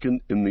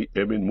taken in the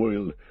Emyn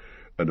Muil,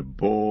 and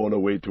borne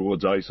away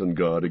towards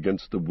Isengard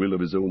against the will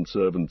of his own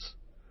servants.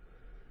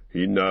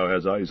 He now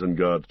has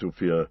Isengard to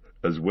fear,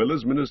 as well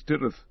as Minas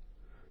Tirith.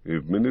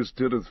 If Minas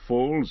Tirith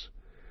falls,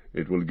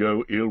 It will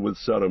go ill with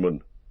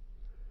Saruman."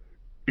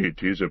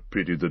 "It is a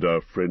pity that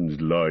our friends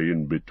lie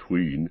in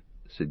between,"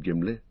 said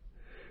Gimli.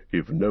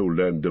 "If no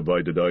land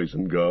divided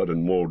Isengard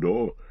and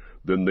Mordor,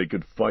 then they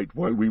could fight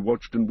while we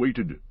watched and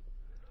waited."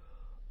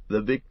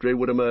 "The victory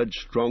would emerge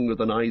stronger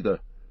than either,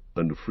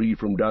 and free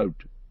from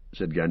doubt,"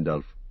 said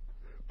Gandalf.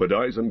 "But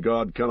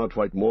Isengard cannot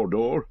fight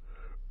Mordor,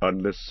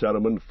 unless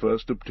Saruman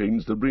first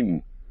obtains the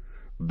ring.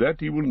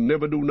 That he will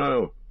never do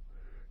now.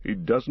 He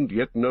doesn't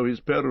yet know his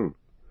peril.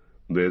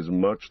 There's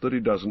much that he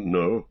doesn't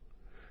know.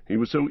 He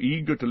was so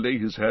eager to lay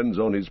his hands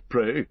on his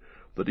prey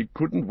that he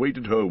couldn't wait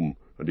at home,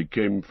 and he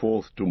came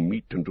forth to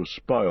meet and to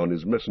spy on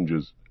his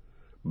messengers.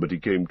 But he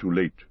came too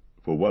late,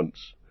 for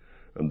once,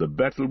 and the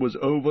battle was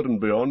over and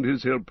beyond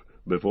his help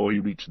before he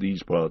reached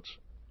these parts.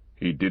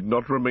 He did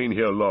not remain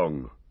here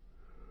long.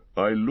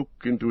 I look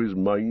into his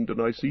mind,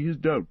 and I see his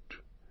doubt.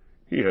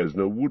 He has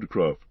no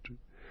woodcraft.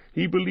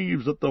 He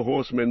believes that the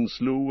horsemen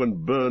slew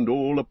and burned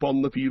all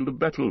upon the field of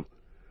battle,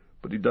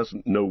 but he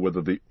doesn't know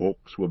whether the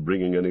orcs were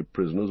bringing any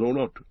prisoners or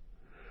not.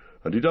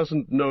 And he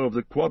doesn't know of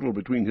the quarrel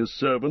between his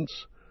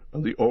servants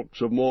and the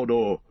orcs of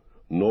Mordor,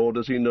 nor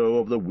does he know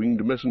of the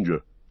winged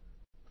messenger."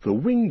 "The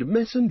winged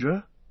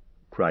messenger?"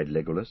 cried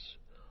Legolas.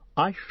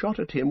 "I shot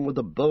at him with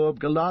the bow of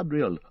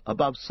Galadriel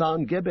above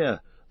San Geber,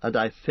 and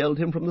I felled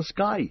him from the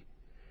sky.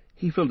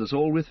 He filled us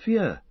all with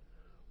fear.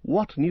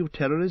 What new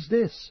terror is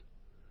this?"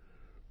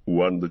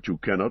 "One that you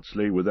cannot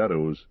slay with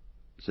arrows,"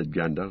 said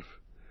Gandalf.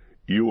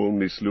 "You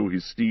only slew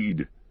his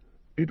steed.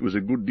 It was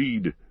a good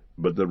deed,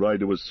 but the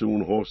rider was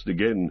soon horsed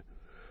again,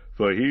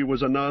 for he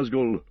was a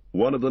Nazgul,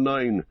 one of the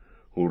 9,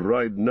 who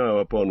ride now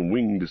upon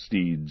winged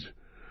steeds.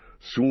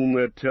 Soon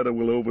their terror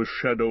will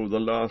overshadow the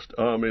last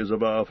armies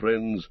of our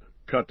friends,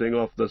 cutting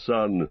off the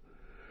sun.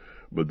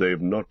 But they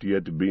have not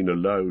yet been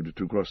allowed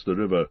to cross the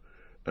river,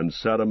 and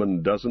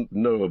Saruman doesn't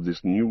know of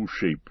this new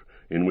shape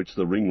in which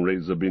the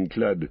ring-wraiths have been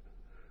clad.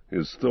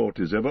 His thought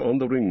is ever on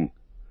the ring.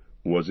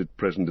 Was it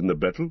present in the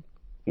battle?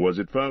 Was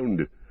it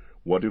found?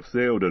 What if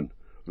Theoden,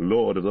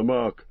 Lord of the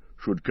Mark,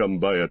 should come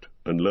by it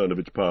and learn of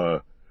its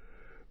power?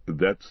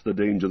 That's the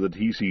danger that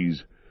he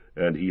sees,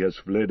 and he has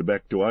fled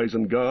back to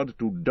Isengard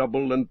to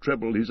double and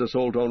treble his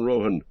assault on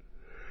Rohan.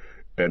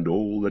 And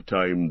all the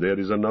time there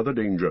is another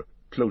danger,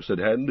 close at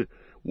hand,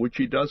 which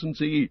he doesn't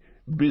see.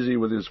 Busy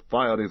with his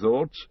fiery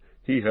thoughts,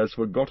 he has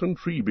forgotten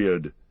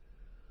Treebeard."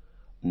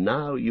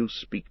 "Now you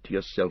speak to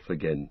yourself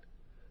again,"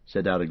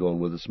 said Aragorn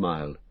with a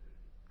smile.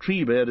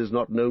 "Treebeard is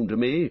not known to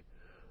me,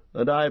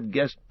 and I have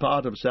guessed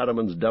part of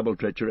Saruman's double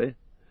treachery.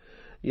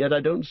 Yet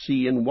I don't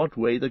see in what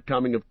way the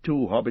coming of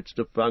 2 hobbits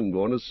to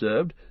Fangorn has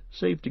served,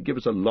 save to give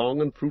us a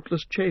long and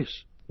fruitless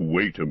chase."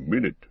 "Wait a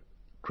minute,"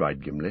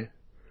 cried Gimli.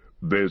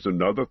 "There's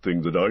another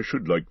thing that I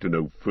should like to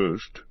know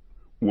first.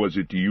 Was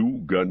it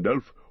you,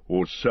 Gandalf,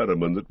 or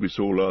Saruman that we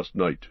saw last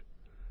night?"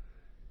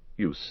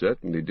 "You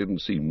certainly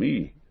didn't see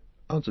me,"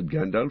 answered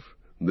Gandalf.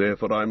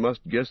 "Therefore I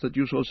must guess that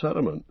you saw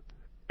Saruman."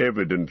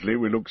 "Evidently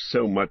we look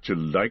so much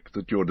alike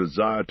that your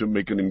desire to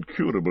make an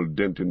incurable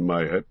dent in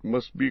my hat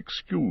must be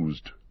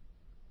excused."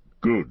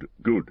 "Good,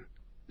 good,"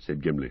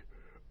 said Gimli.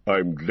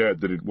 "I'm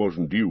glad that it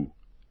wasn't you."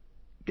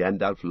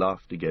 Gandalf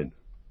laughed again.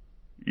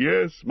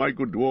 "Yes, my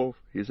good dwarf,"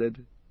 he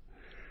said.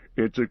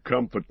 "It's a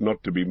comfort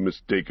not to be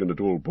mistaken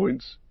at all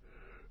points.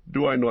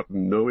 Do I not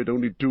know it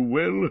only too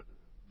well?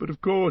 But,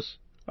 of course,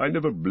 I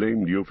never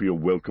blamed you for your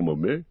welcome of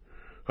me.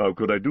 How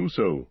could I do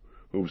so,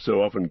 who've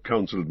so often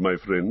counselled my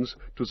friends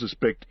to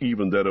suspect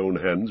even their own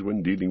hands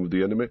when dealing with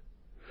the enemy?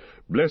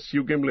 Bless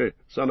you, Gimli,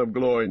 son of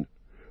Gloin.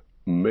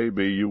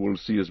 Maybe you will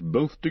see us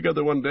both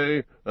together one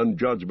day, and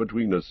judge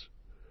between us."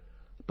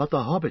 "But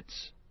the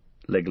hobbits,"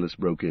 Legolas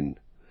broke in.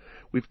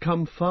 "We've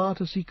come far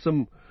to seek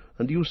them,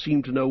 and you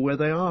seem to know where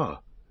they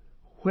are.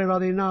 Where are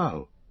they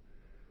now?"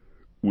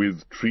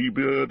 "With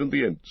Treebeard and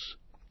the Ents,"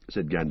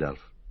 said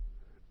Gandalf.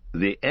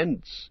 "The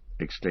Ents!"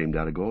 exclaimed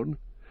Aragorn.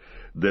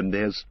 "Then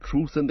there's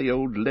truth in the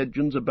old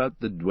legends about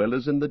the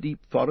dwellers in the deep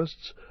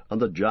forests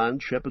and the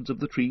giant shepherds of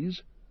the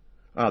trees?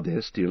 Are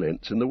there still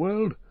Ents in the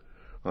world?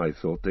 I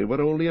thought they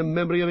were only a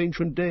memory of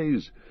ancient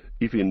days,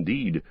 if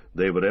indeed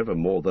they were ever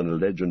more than a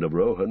legend of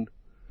Rohan."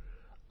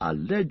 "A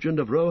legend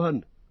of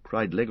Rohan!"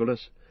 cried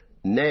Legolas.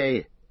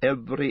 "Nay,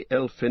 every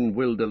elf in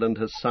Wilderland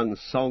has sung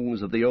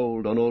songs of the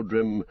old on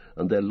Odrim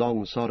and their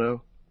long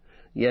sorrow.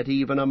 Yet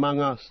even among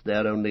us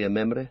they're only a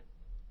memory.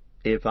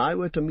 If I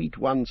were to meet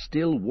one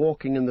still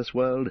walking in this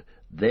world,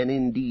 then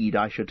indeed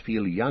I should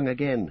feel young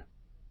again.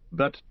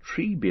 But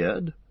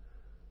Treebeard,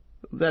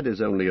 that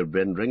is only a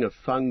rendering of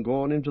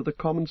Fangorn into the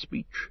common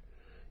speech.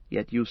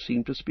 Yet you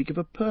seem to speak of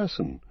a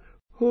person.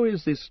 Who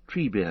is this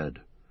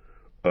Treebeard?"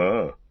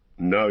 "Ah,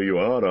 now you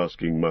are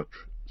asking much,"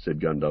 said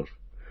Gandalf.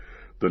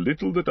 "The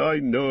little that I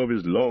know of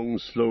his long,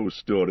 slow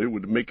story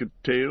would make a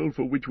tale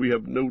for which we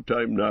have no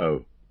time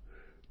now.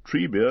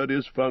 Treebeard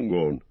is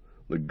Fangorn,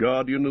 the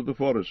guardian of the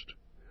forest.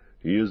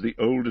 He is the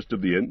oldest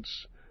of the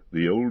Ents,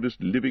 the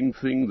oldest living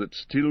thing that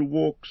still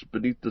walks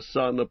beneath the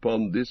sun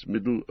upon this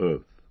middle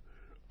earth.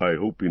 I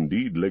hope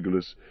indeed,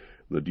 Legolas,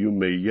 that you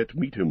may yet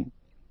meet him.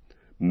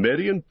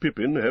 Merry and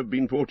Pippin have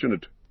been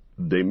fortunate.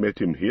 They met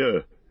him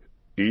here,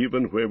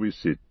 even where we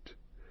sit.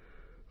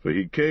 For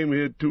he came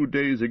here 2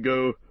 days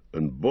ago,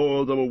 and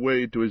bore them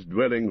away to his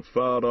dwelling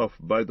far off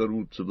by the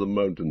roots of the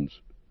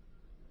mountains.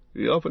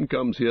 He often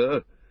comes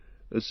here,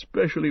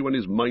 especially when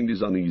his mind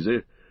is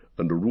uneasy,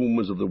 and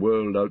rumours of the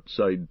world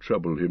outside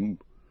trouble him.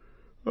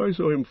 I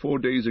saw him 4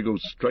 days ago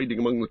striding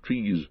among the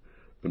trees,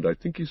 and I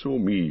think he saw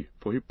me,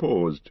 for he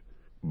paused.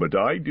 But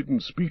I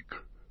didn't speak,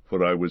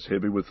 for I was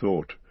heavy with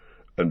thought,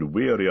 and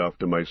weary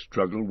after my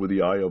struggle with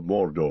the eye of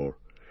Mordor.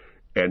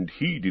 And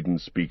he didn't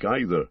speak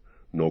either,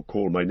 nor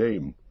call my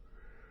name.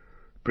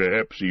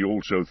 Perhaps he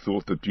also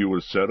thought that you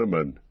were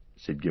Saruman,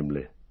 said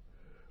Gimli.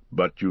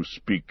 But you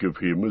speak of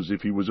him as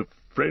if he was a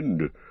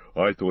friend.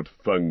 I thought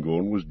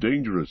Fangorn was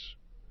dangerous.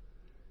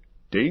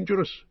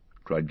 Dangerous?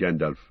 Cried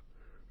Gandalf.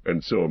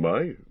 And so am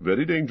I,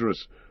 very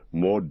dangerous,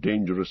 more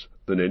dangerous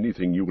than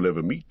anything you will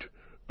ever meet,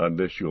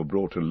 unless you're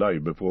brought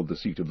alive before the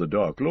seat of the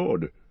Dark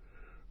Lord.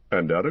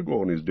 And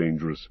Aragorn is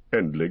dangerous,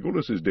 and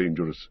Legolas is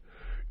dangerous.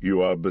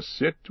 You are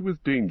beset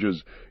with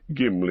dangers,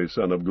 Gimli,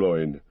 son of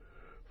Gloin,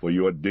 for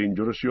you are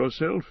dangerous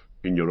yourself,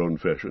 in your own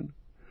fashion.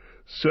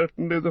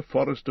 Certainly the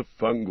forest of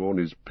Fangorn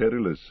is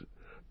perilous,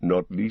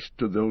 not least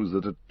to those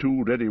that are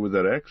too ready with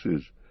their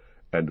axes,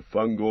 and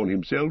Fangorn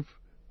himself,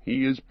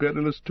 he is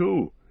perilous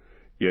too,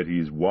 yet he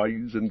is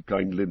wise and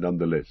kindly none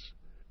the less.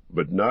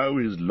 But now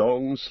his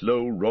long,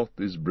 slow wrath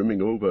is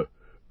brimming over,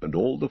 and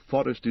all the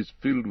forest is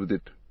filled with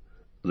it.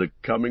 The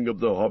coming of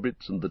the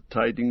hobbits and the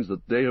tidings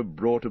that they have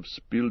brought have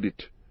spilled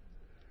it.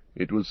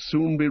 It will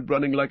soon be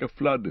running like a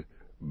flood,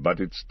 but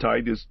its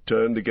tide is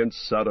turned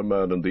against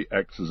Saruman and the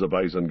axes of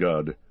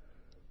Isengard.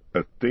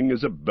 A thing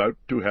is about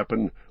to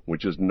happen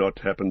which has not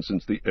happened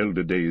since the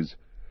elder days.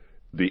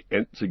 The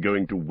Ents are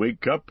going to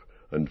wake up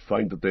and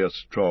find that they are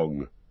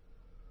strong.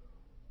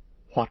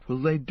 "What will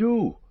they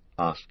do?"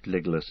 asked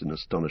Legolas in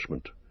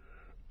astonishment.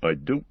 I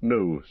don't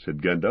know,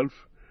 said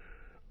Gandalf.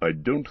 I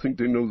don't think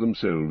they know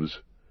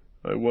themselves.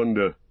 I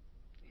wonder.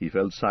 He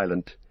fell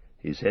silent,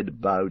 his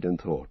head bowed in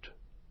thought.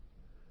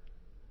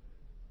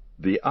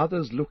 The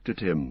others looked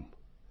at him.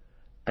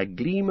 A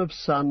gleam of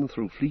sun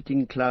through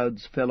fleeting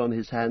clouds fell on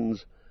his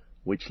hands,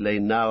 which lay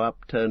now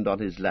upturned on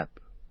his lap.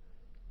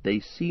 They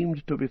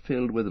seemed to be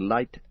filled with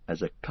light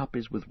as a cup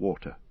is with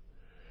water.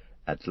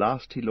 At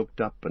last he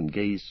looked up and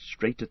gazed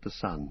straight at the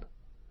sun.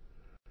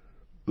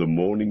 The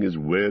morning is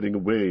wearing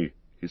away,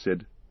 he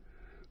said.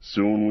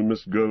 Soon we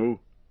must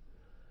go.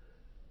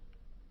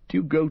 Do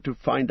you go to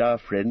find our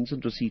friends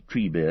and to see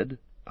Treebeard?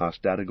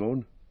 Asked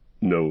Aragorn.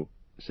 No,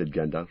 said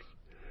Gandalf.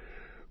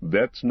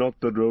 That's not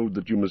the road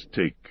that you must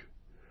take.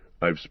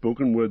 I've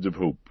spoken words of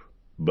hope,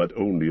 but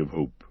only of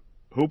hope.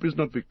 Hope is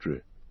not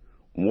victory.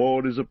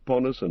 War is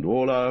upon us and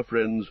all our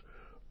friends,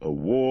 a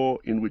war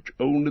in which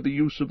only the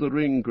use of the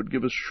ring could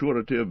give us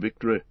surety of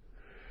victory.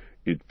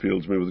 It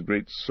fills me with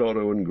great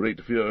sorrow and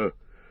great fear,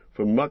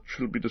 for much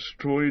shall be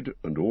destroyed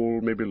and all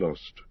may be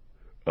lost.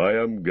 I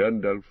am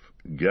Gandalf,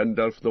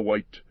 Gandalf the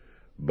White,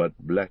 but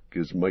black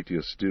is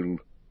mightier still.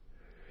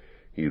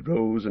 He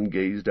rose and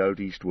gazed out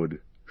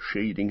eastward,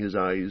 shading his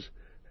eyes,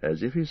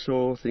 as if he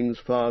saw things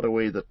far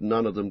away that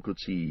none of them could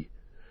see.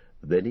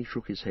 Then he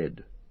shook his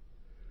head.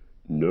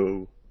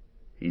 No,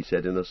 he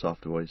said in a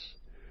soft voice,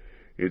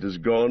 it has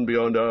gone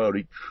beyond our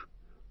reach.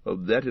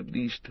 Of that at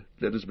least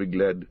let us be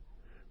glad.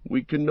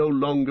 We can no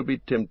longer be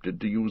tempted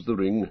to use the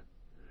ring.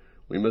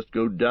 We must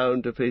go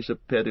down to face a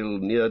peril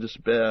near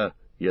despair,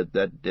 yet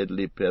that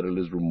deadly peril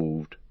is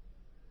removed.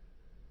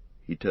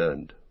 He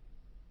turned.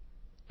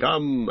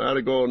 Come,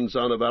 Aragorn,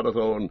 son of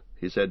Arathorn,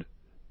 he said.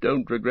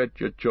 Don't regret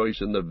your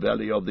choice in the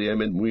valley of the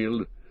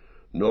Emyn-Muil,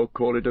 nor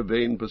call it a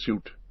vain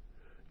pursuit.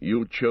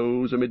 You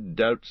chose amid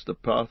doubts the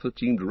path that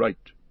seemed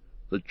right.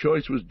 The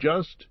choice was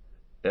just,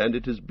 and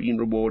it has been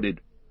rewarded.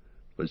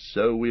 For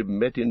so we have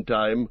met in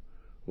time,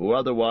 who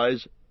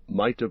otherwise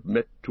might have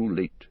met too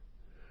late.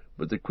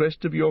 But the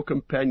quest of your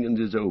companions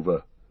is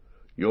over.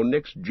 Your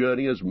next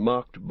journey is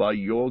marked by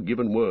your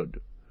given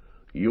word.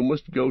 You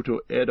must go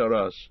to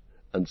Edoras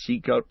and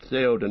seek out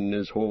Theoden in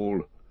his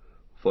hall,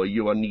 for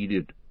you are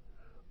needed.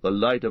 The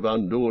light of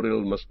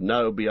Andúril must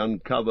now be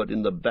uncovered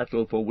in the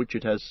battle for which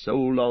it has so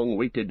long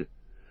waited.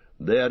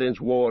 There ends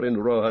war in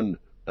Rohan,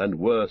 and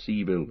worse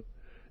evil.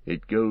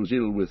 It goes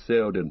ill with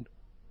Theoden.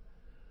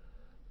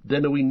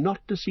 Then are we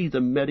not to see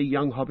the merry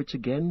young hobbits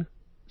again?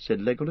 Said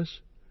Legolas.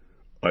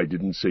 I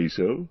didn't say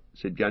so,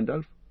 said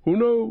Gandalf. Who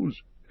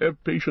knows?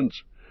 Have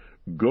patience.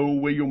 Go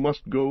where you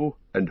must go,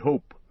 and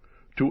hope.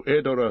 To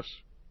Edoras.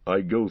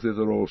 I go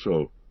thither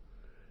also.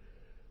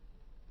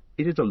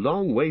 It is a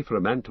long way for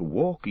a man to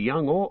walk,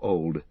 young or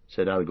old,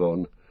 said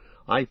Aragorn.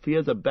 I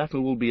fear the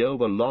battle will be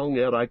over long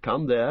ere I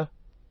come there.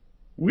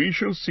 We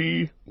shall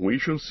see,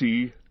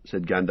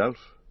 said Gandalf.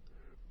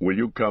 Will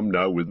you come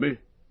now with me?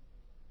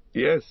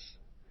 Yes,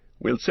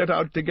 we'll set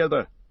out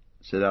together,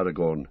 said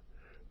Aragorn.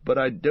 But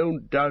I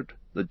don't doubt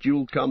that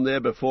you'll come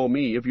there before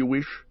me, if you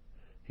wish.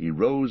 He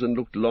rose and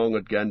looked long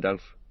at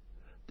Gandalf.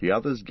 The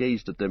others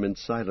gazed at them in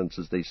silence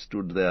as they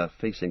stood there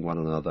facing one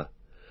another.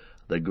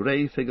 The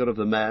grey figure of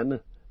the man,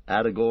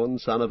 Aragorn,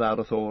 son of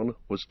Arathorn,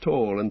 was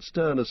tall and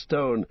stern as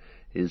stone,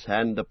 his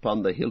hand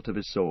upon the hilt of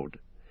his sword.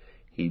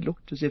 He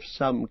looked as if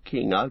some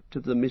king out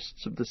of the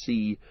mists of the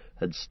sea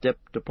had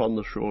stepped upon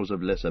the shores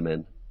of lesser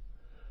men.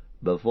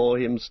 Before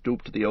him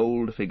stooped the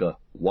old figure,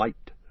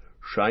 white,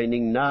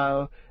 shining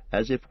now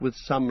as if with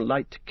some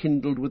light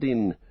kindled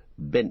within,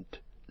 bent,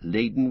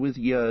 laden with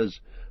years,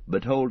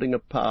 but holding a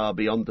power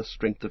beyond the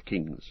strength of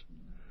kings.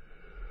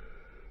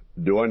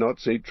 "Do I not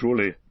say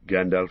truly,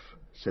 Gandalf,"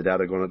 said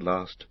Aragorn at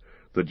last,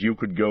 "that you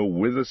could go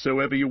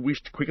whithersoever you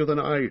wished quicker than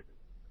I?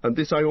 And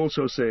this I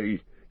also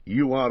say,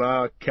 you are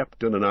our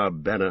captain and our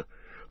banner.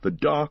 The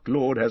Dark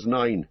Lord has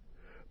 9,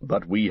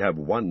 but we have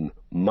one,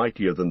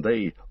 mightier than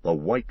they, the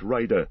White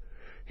Rider.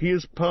 He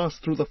has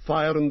passed through the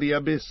fire and the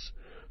abyss,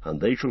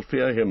 and they shall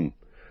fear him.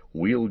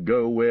 We'll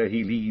go where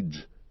he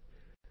leads."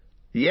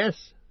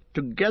 "Yes,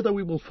 together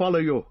we will follow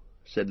you,"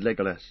 said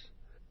Legolas.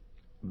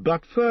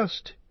 "But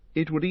first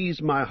it would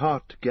ease my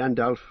heart,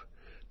 Gandalf,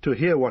 to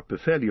hear what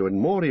befell you in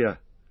Moria.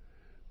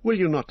 Will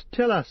you not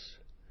tell us?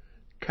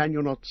 Can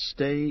you not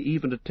stay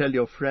even to tell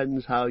your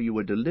friends how you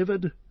were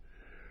delivered?"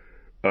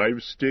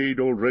 "I've stayed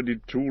already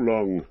too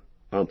long,"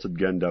 answered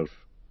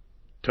Gandalf.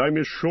 "Time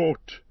is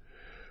short,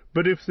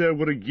 but if there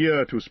were a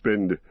year to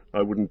spend,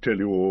 I wouldn't tell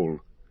you all."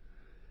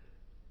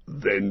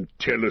 "Then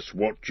tell us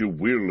what you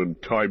will,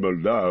 and time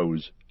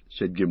allows,"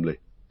 said Gimli.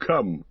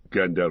 "Come,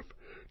 Gandalf,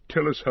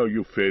 tell us how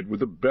you fared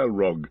with the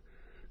Balrog."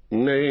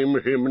 "Name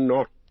him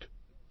not,"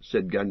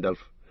 said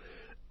Gandalf,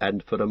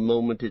 and for a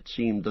moment it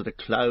seemed that a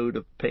cloud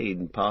of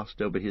pain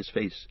passed over his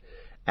face,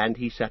 and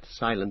he sat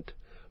silent,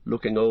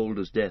 looking old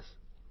as death.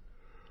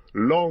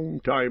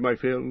 "Long time I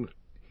fell,"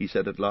 he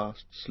said at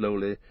last,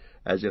 slowly,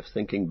 as if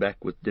thinking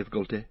back with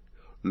difficulty.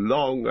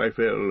 "Long I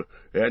fell,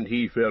 and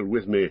he fell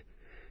with me.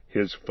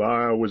 His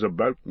fire was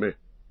about me.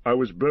 I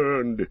was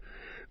burned.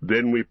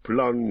 Then we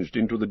plunged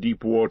into the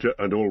deep water,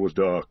 and all was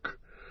dark.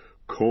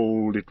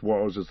 Cold it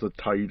was as the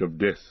tide of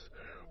death.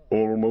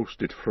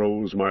 Almost it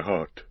froze my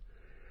heart."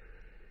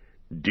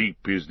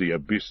 "Deep is the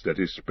abyss that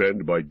is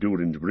spanned by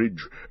Durin's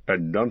bridge,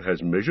 and none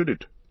has measured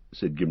it,"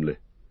 said Gimli.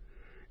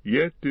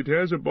 "Yet it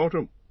has a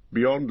bottom,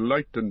 beyond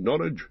light and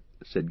knowledge,"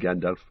 said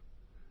Gandalf.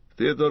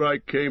 "Thither I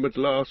came at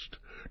last,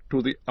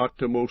 to the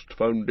uttermost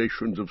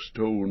foundations of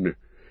stone.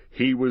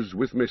 He was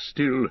with me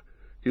still.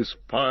 His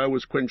fire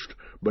was quenched,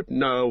 but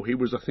now he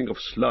was a thing of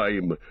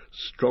slime,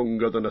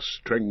 stronger than a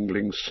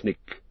strangling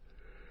snake.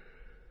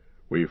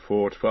 We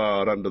fought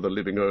far under the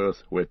living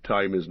earth, where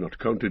time is not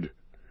counted.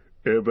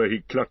 Ever he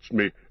clutched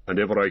me, and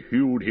ever I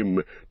hewed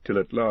him, till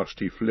at last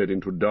he fled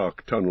into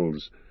dark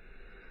tunnels.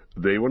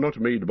 They were not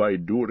made by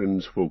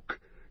Durin's folk,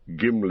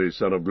 Gimli,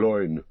 son of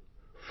Gloin.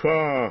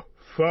 Far,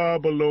 far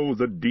below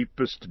the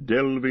deepest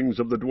delvings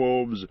of the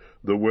dwarves,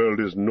 the world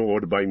is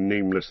gnawed by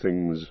nameless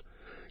things.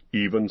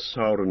 Even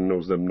Sauron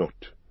knows them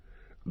not.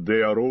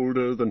 They are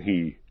older than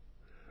he.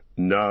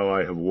 Now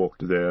I have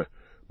walked there,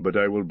 but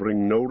I will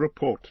bring no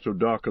report to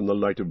darken the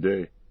light of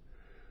day.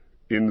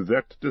 In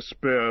that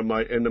despair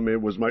my enemy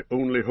was my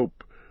only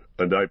hope,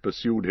 and I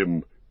pursued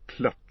him,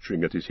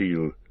 clutching at his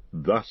heel.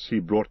 Thus he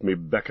brought me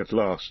back at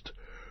last,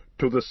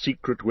 to the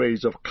secret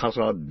ways of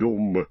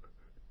Khazad-dûm.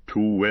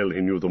 Too well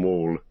he knew them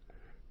all.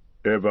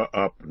 Ever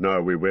up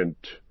now we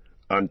went,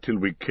 until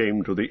we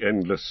came to the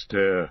endless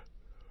stair."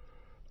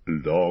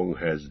 "Long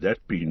has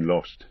that been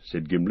lost,"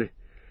 said Gimli.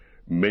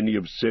 "Many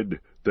have said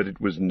that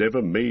it was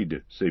never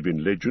made, save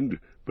in legend,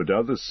 but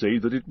others say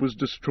that it was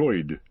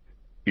destroyed."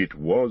 "It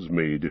was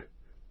made,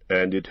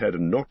 and it had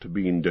not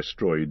been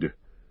destroyed,"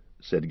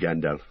 said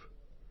Gandalf.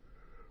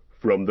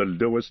 "From the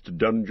lowest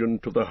dungeon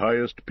to the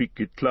highest peak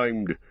it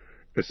climbed,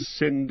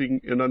 ascending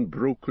in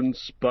unbroken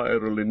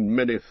spiral in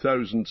many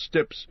thousand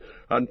steps,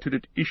 until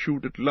it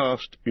issued at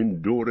last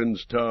in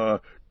Durin's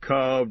tower,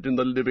 carved in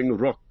the living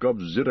rock of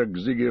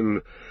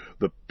Zirag-Zigil,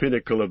 the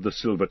pinnacle of the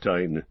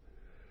Silvertine.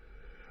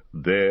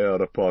 There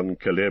upon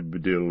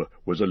Celebdil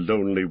was a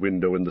lonely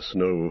window in the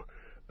snow,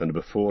 and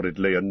before it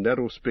lay a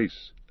narrow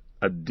space,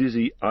 a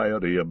dizzy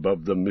eyrie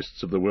above the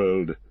mists of the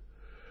world.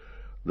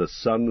 The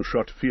sun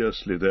shot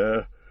fiercely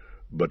there,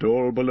 but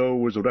all below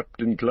was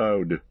wrapped in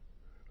cloud.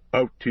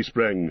 Out he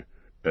sprang,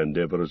 and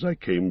ever as I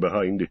came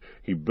behind,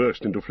 he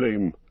burst into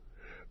flame.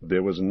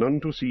 There was none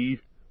to see,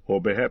 or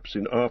perhaps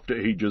in after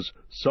ages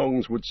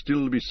songs would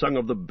still be sung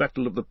of the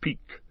battle of the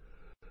peak."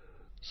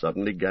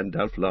 Suddenly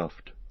Gandalf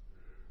laughed.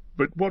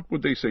 "But what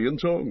would they say in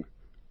song?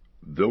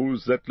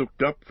 Those that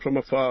looked up from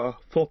afar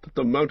thought that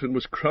the mountain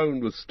was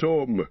crowned with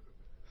storm.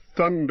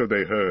 Thunder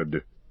they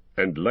heard,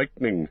 and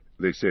lightning,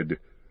 they said,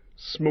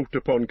 smote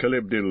upon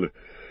Celebdil,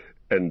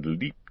 and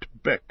leaped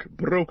back,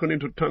 broken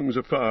into tongues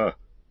of fire.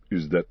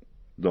 Is that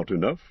not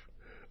enough?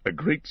 A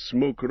great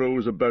smoke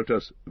rose about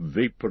us,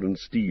 vapour and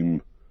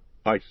steam.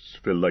 Ice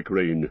fell like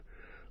rain.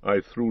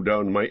 I threw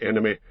down my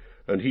enemy,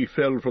 and he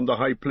fell from the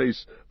high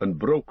place, and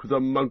broke the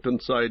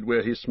mountainside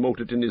where he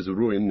smote it in his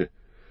ruin.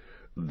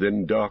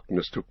 Then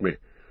darkness took me,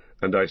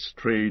 and I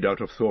strayed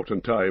out of thought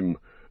and time,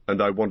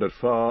 and I wandered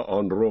far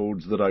on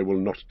roads that I will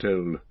not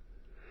tell.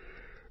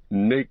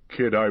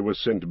 Naked I was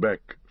sent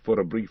back, for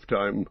a brief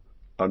time,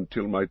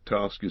 until my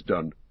task is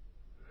done.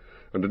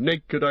 And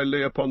naked I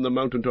lay upon the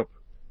mountain top.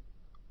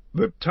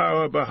 The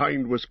tower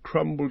behind was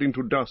crumbled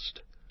into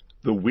dust,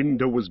 the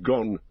window was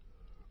gone,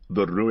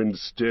 the ruined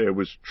stair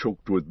was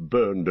choked with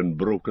burned and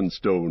broken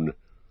stone.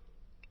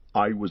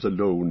 I was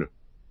alone,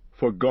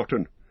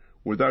 forgotten,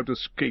 without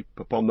escape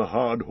upon the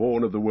hard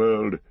horn of the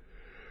world.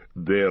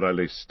 There I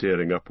lay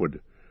staring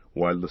upward,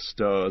 while the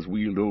stars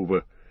wheeled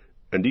over,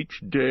 and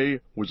each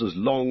day was as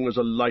long as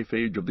a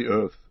life-age of the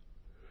earth.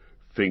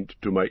 Faint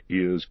to my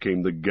ears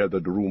came the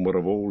gathered rumour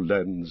of old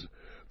lands,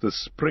 the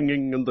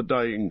springing and the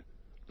dying,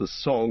 the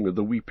song and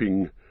the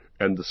weeping,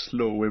 and the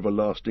slow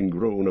everlasting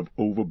groan of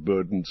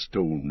overburdened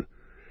stone.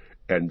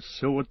 And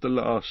so at the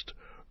last,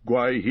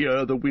 why,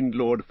 here the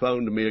Wind-Lord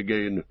found me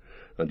again,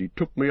 and he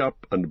took me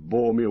up and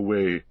bore me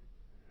away.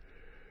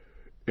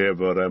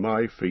 Ever am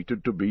I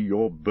fated to be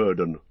your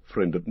burden,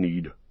 friend at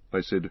need,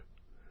 I said.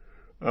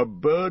 A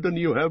burden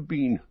you have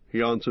been,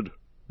 he answered,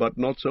 but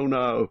not so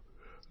now.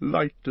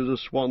 Light as a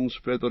swan's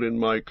feather in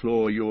my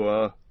claw you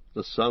are,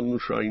 the sun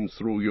shines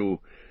through you.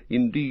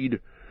 Indeed,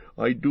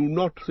 I do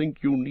not think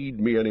you need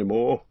me any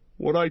more.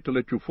 Were I to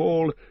let you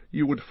fall,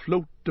 you would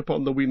float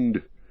upon the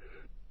wind.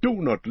 Do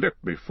not let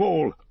me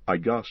fall, I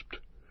gasped,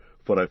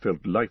 for I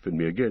felt life in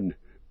me again.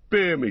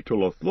 Bear me to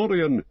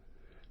Lothlorien.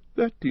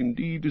 That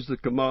indeed is the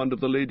command of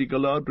the Lady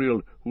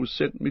Galadriel, who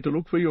sent me to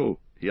look for you,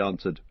 he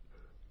answered.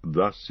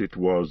 Thus it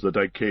was that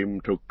I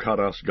came to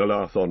Caras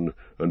Galathon,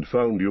 and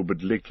found you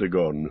but lately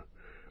gone.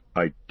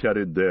 I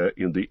tarried there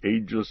in the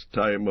ageless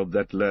time of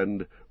that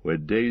land, where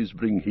days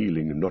bring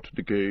healing, not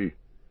decay.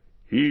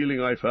 Healing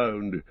I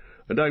found,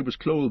 and I was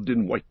clothed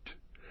in white.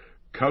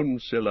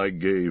 Counsel I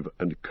gave,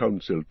 and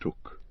counsel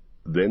took.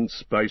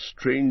 Thence by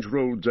strange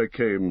roads I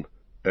came,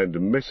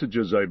 and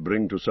messages I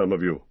bring to some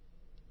of you.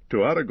 To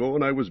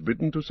Aragorn I was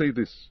bidden to say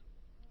this.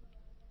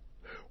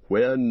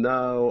 Where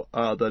now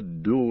are the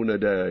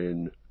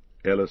Dúnedain?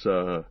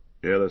 Elisar,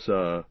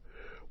 Elisar,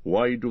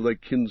 why do thy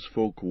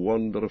kinsfolk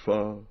wander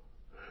afar?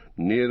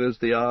 Near is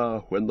the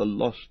hour when the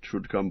lost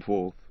should come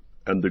forth,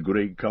 and the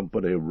grey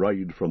company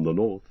ride from the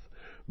north.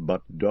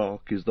 But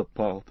dark is the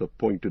path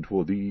appointed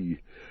for thee,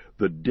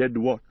 the dead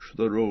watch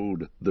the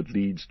road that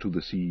leads to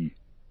the sea.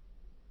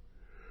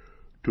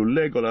 To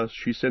Legolas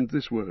she sent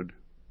this word.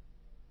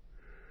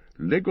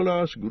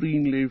 Legolas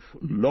Greenleaf,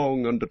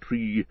 long under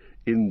tree,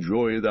 in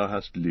joy thou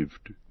hast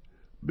lived.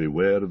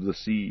 Beware of the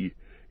sea.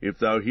 If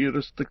thou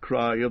hearest the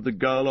cry of the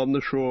gull on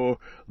the shore,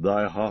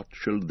 thy heart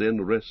shall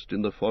then rest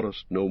in the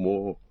forest no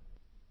more.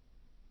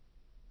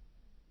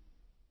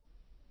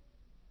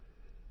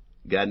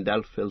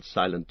 Gandalf fell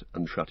silent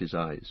and shut his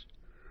eyes.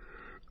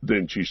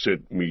 Then she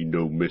sent me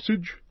no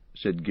message,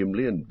 said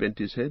Gimli, and bent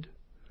his head.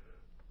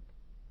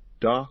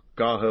 Dark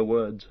are her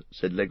words,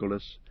 said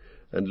Legolas,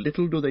 and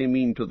little do they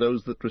mean to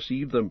those that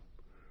receive them.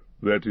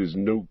 That is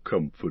no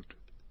comfort,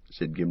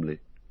 said Gimli.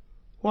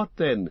 What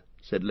then?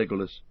 Said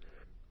Legolas.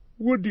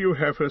 Would you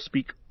have her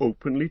speak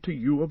openly to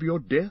you of your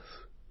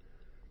death?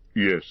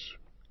 Yes,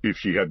 if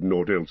she had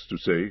naught else to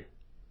say.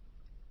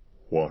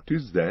 What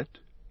is that?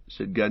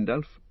 Said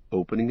Gandalf,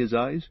 opening his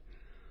eyes.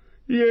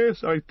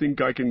 Yes, I think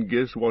I can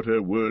guess what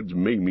her words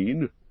may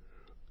mean.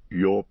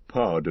 Your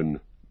pardon,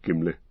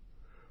 Gimli.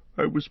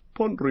 I was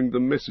pondering the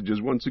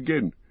messages once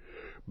again.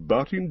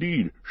 But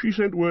indeed she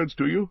sent words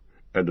to you,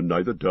 and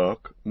neither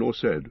dark nor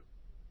sad.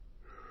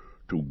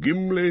 To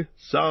Gimli,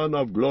 son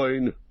of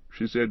Gloin,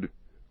 she said,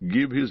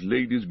 give his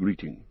lady's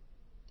greeting.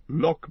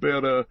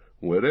 Lockbearer,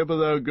 wherever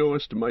thou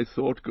goest, my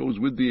thought goes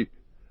with thee,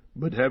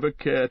 but have a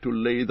care to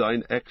lay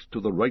thine axe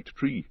to the right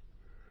tree.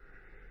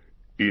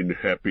 In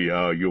happy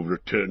hour you've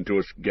returned to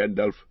us,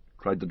 Gandalf,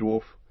 cried the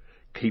dwarf,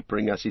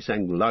 capering as he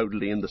sang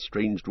loudly in the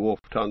strange dwarf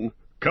tongue.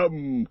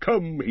 Come,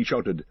 come, he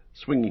shouted,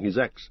 swinging his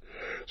axe.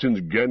 Since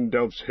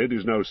Gandalf's head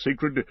is now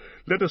sacred,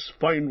 let us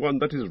find one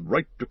that is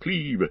right to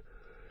cleave.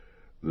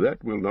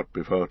 That will not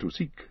be far to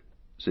seek,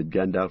 said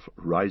Gandalf,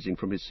 rising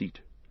from his seat.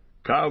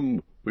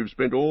 Come, we've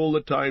spent all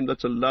the time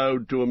that's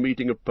allowed to a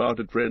meeting of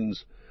parted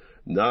friends.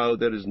 Now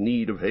there is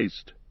need of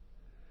haste.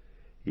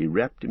 He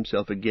wrapped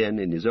himself again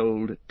in his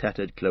old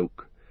tattered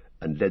cloak,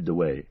 and led the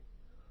way.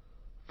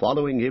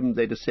 Following him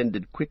they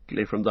descended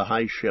quickly from the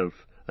high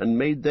shelf, and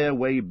made their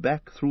way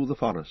back through the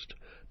forest,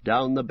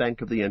 down the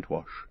bank of the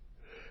Entwash.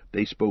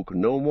 They spoke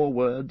no more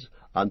words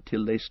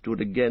until they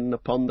stood again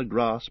upon the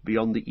grass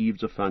beyond the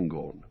eaves of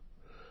Fangorn.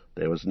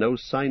 There was no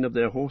sign of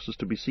their horses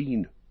to be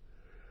seen.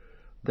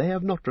 "They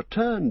have not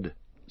returned,"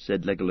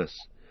 said Legolas.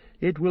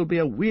 "It will be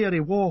a weary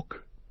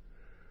walk."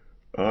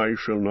 "I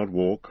shall not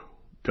walk.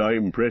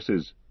 Time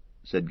presses,"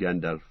 said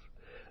Gandalf.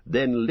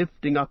 Then,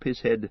 lifting up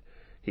his head,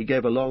 he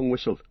gave a long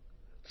whistle.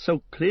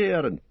 So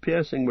clear and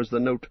piercing was the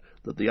note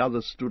that the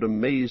others stood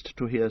amazed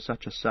to hear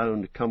such a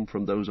sound come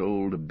from those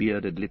old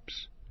bearded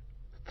lips.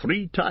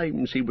 3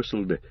 times he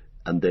whistled,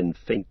 and then,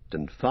 faint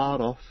and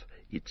far off,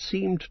 it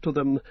seemed to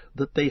them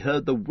that they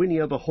heard the whinny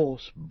of a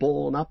horse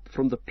borne up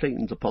from the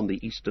plains upon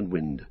the eastern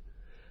wind.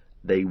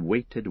 They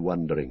waited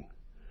wondering,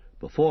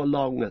 Before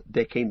long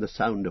there came the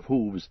sound of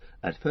hoofs,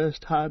 at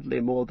first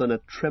hardly more than a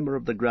tremor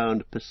of the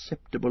ground,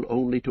 perceptible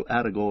only to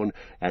Aragorn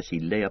as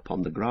he lay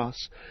upon the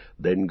grass,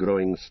 then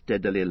growing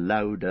steadily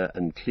louder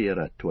and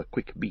clearer to a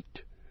quick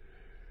beat.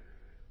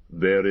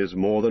 "There is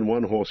more than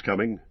one horse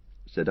coming,"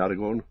 said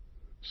Aragorn.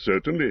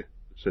 "Certainly,"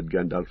 said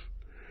Gandalf.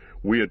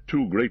 "We are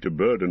too great a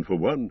burden for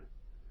one."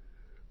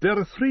 "There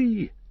are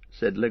three,"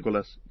 said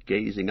Legolas,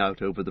 gazing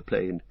out over the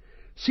plain.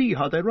 "See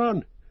how they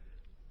run!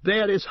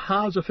 There is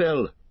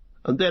Hazafel,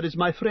 and there is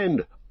my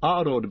friend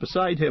Arod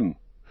beside him.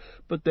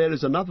 But there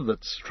is another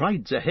that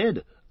strides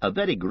ahead, a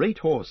very great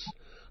horse.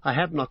 I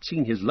have not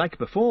seen his like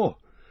before."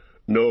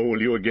 "No,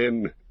 will you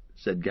again?"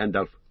 said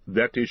Gandalf.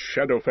 "That is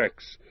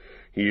Shadowfax.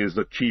 He is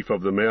the chief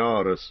of the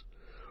Mearas,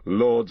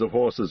 lords of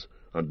horses,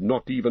 and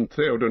not even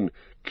Theoden,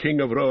 king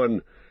of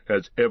Rohan,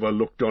 has ever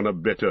looked on a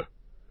better.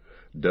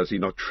 Does he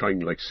not shine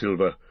like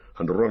silver,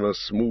 and run as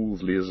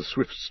smoothly as a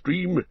swift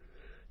stream?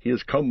 He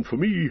has come for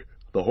me,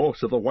 the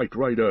horse of the White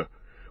Rider.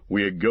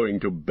 We are going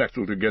to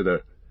battle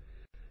together."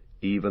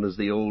 Even as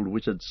the old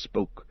wizard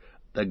spoke,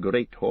 the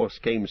great horse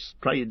came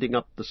striding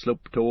up the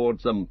slope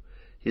towards them.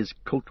 His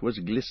coat was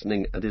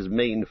glistening, and his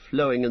mane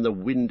flowing in the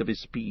wind of his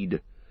speed.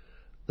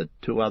 The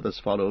two others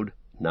followed,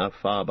 now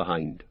far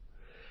behind.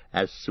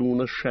 As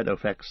soon as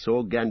Shadowfax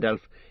saw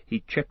Gandalf,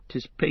 he checked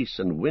his pace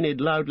and whinnied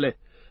loudly.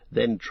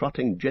 Then,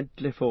 trotting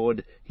gently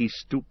forward, he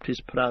stooped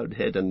his proud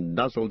head and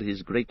nuzzled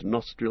his great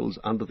nostrils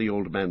under the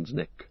old man's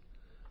neck.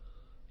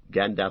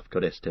 Gandalf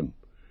caressed him.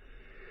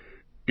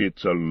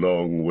 "It's a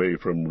long way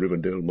from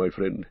Rivendell, my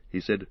friend," he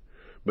said,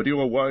 "but you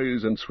are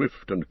wise and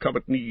swift and come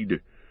at need.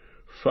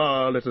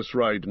 Far let us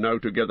ride now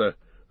together,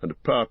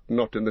 and part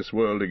not in this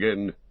world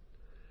again."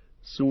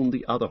 Soon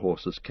the other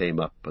horses came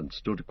up and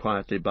stood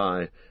quietly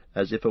by,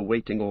 as if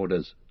awaiting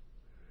orders.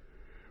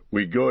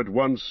 "We go at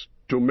once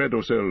to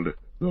Meadowseld,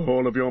 the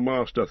hall of your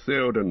master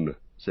Theoden,"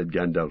 said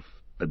Gandalf,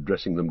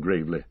 addressing them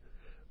gravely.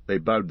 They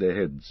bowed their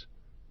heads.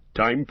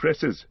 "Time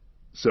presses,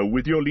 so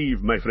with your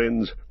leave, my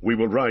friends, we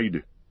will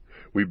ride.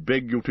 We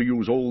beg you to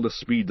use all the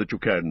speed that you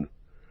can.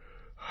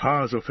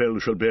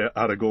 Hazafel shall bear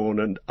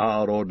Aragorn and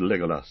Arod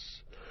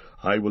Legolas.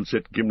 I will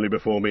set Gimli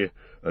before me,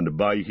 and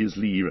by his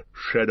leave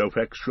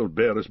Shadowfax shall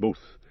bear us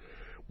both.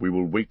 We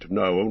will wait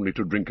now only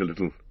to drink a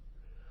little."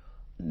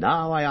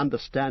 "Now I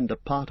understand a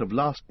part of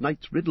last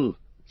night's riddle,"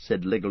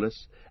 said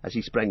Legolas, as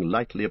he sprang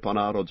lightly upon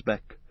Arod's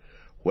back.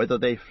 "Whether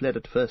they fled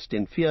at first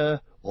in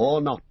fear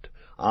or not,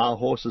 our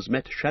horses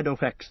met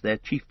Shadowfax, their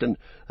chieftain,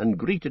 and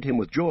greeted him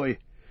with joy.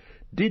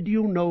 Did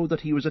you know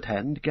that he was at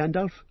hand,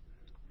 Gandalf?"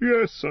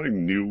 "Yes, I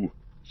knew,"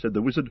 said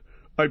the wizard.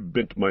 "I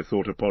bent my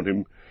thought upon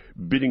him,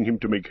 bidding him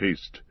to make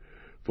haste.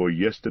 For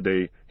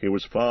yesterday he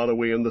was far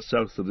away in the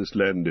south of this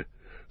land.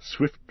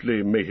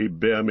 Swiftly may he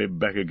bear me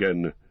back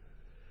again."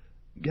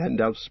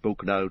 Gandalf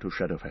spoke now to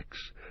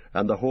Shadowfax,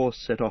 and the horse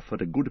set off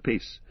at a good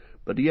pace,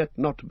 but yet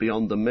not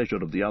beyond the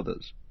measure of the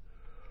others.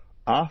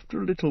 After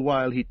a little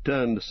while he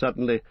turned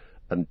suddenly,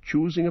 and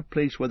choosing a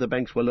place where the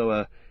banks were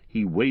lower,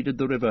 he waded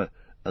the river,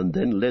 and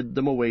then led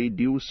them away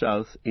due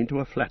south into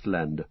a flat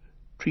land,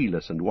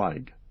 treeless and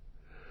wide.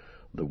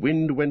 The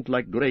wind went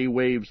like grey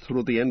waves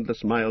through the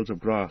endless miles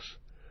of grass.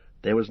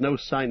 There was no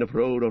sign of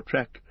road or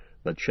track,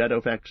 but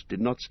Shadowfax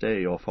did not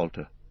stay or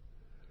falter.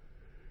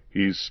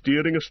 "He is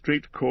steering a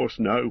straight course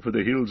now for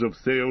the hills of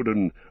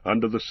Theoden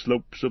under the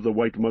slopes of the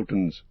White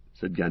Mountains,"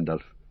 said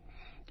Gandalf.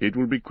 "It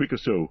will be quicker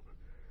so.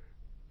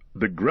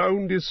 The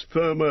ground is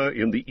firmer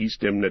in the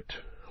East Emnet,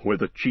 where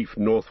the chief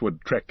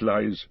northward track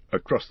lies,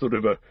 across the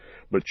river,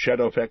 but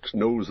Shadowfax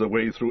knows the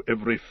way through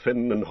every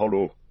fen and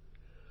hollow."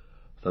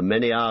 For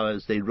many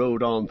hours they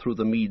rode on through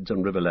the meads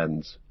and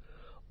riverlands.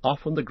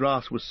 Often the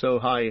grass was so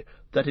high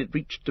that it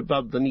reached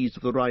above the knees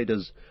of the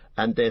riders,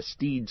 and their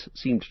steeds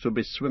seemed to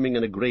be swimming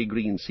in a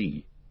grey-green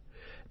sea.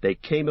 They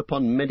came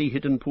upon many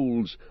hidden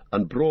pools,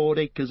 and broad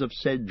acres of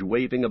sedge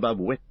waving above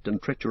wet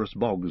and treacherous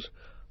bogs.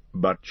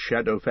 But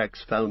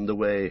Shadowfax found the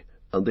way,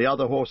 and the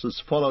other horses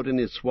followed in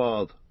his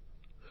swath.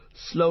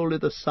 Slowly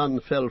the sun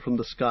fell from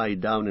the sky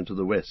down into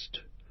the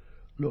west.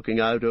 Looking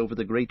out over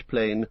the great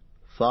plain,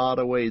 far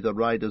away the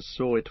riders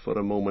saw it for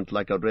a moment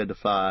like a red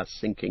fire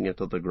sinking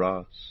into the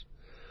grass.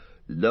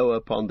 Low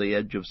upon the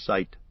edge of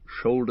sight,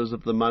 shoulders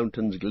of the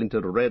mountains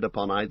glinted red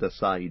upon either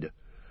side.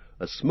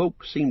 A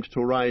smoke seemed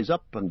to rise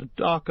up and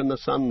darken the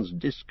sun's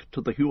disk to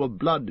the hue of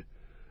blood,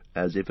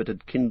 as if it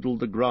had kindled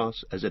the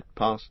grass as it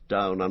passed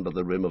down under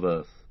the rim of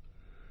earth.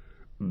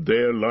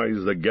 "There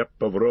lies the gap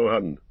of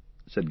Rohan,"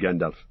 said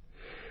Gandalf.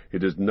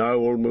 "It is now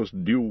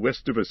almost due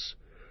west of us.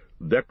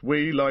 That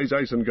way lies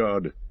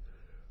Isengard."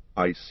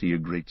 "I see a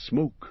great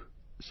smoke,"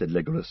 said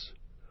Legolas.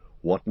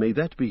 "What may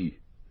that be?"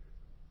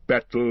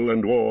 "Battle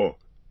and war,"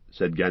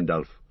 said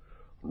Gandalf.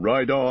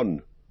 "Ride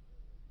on,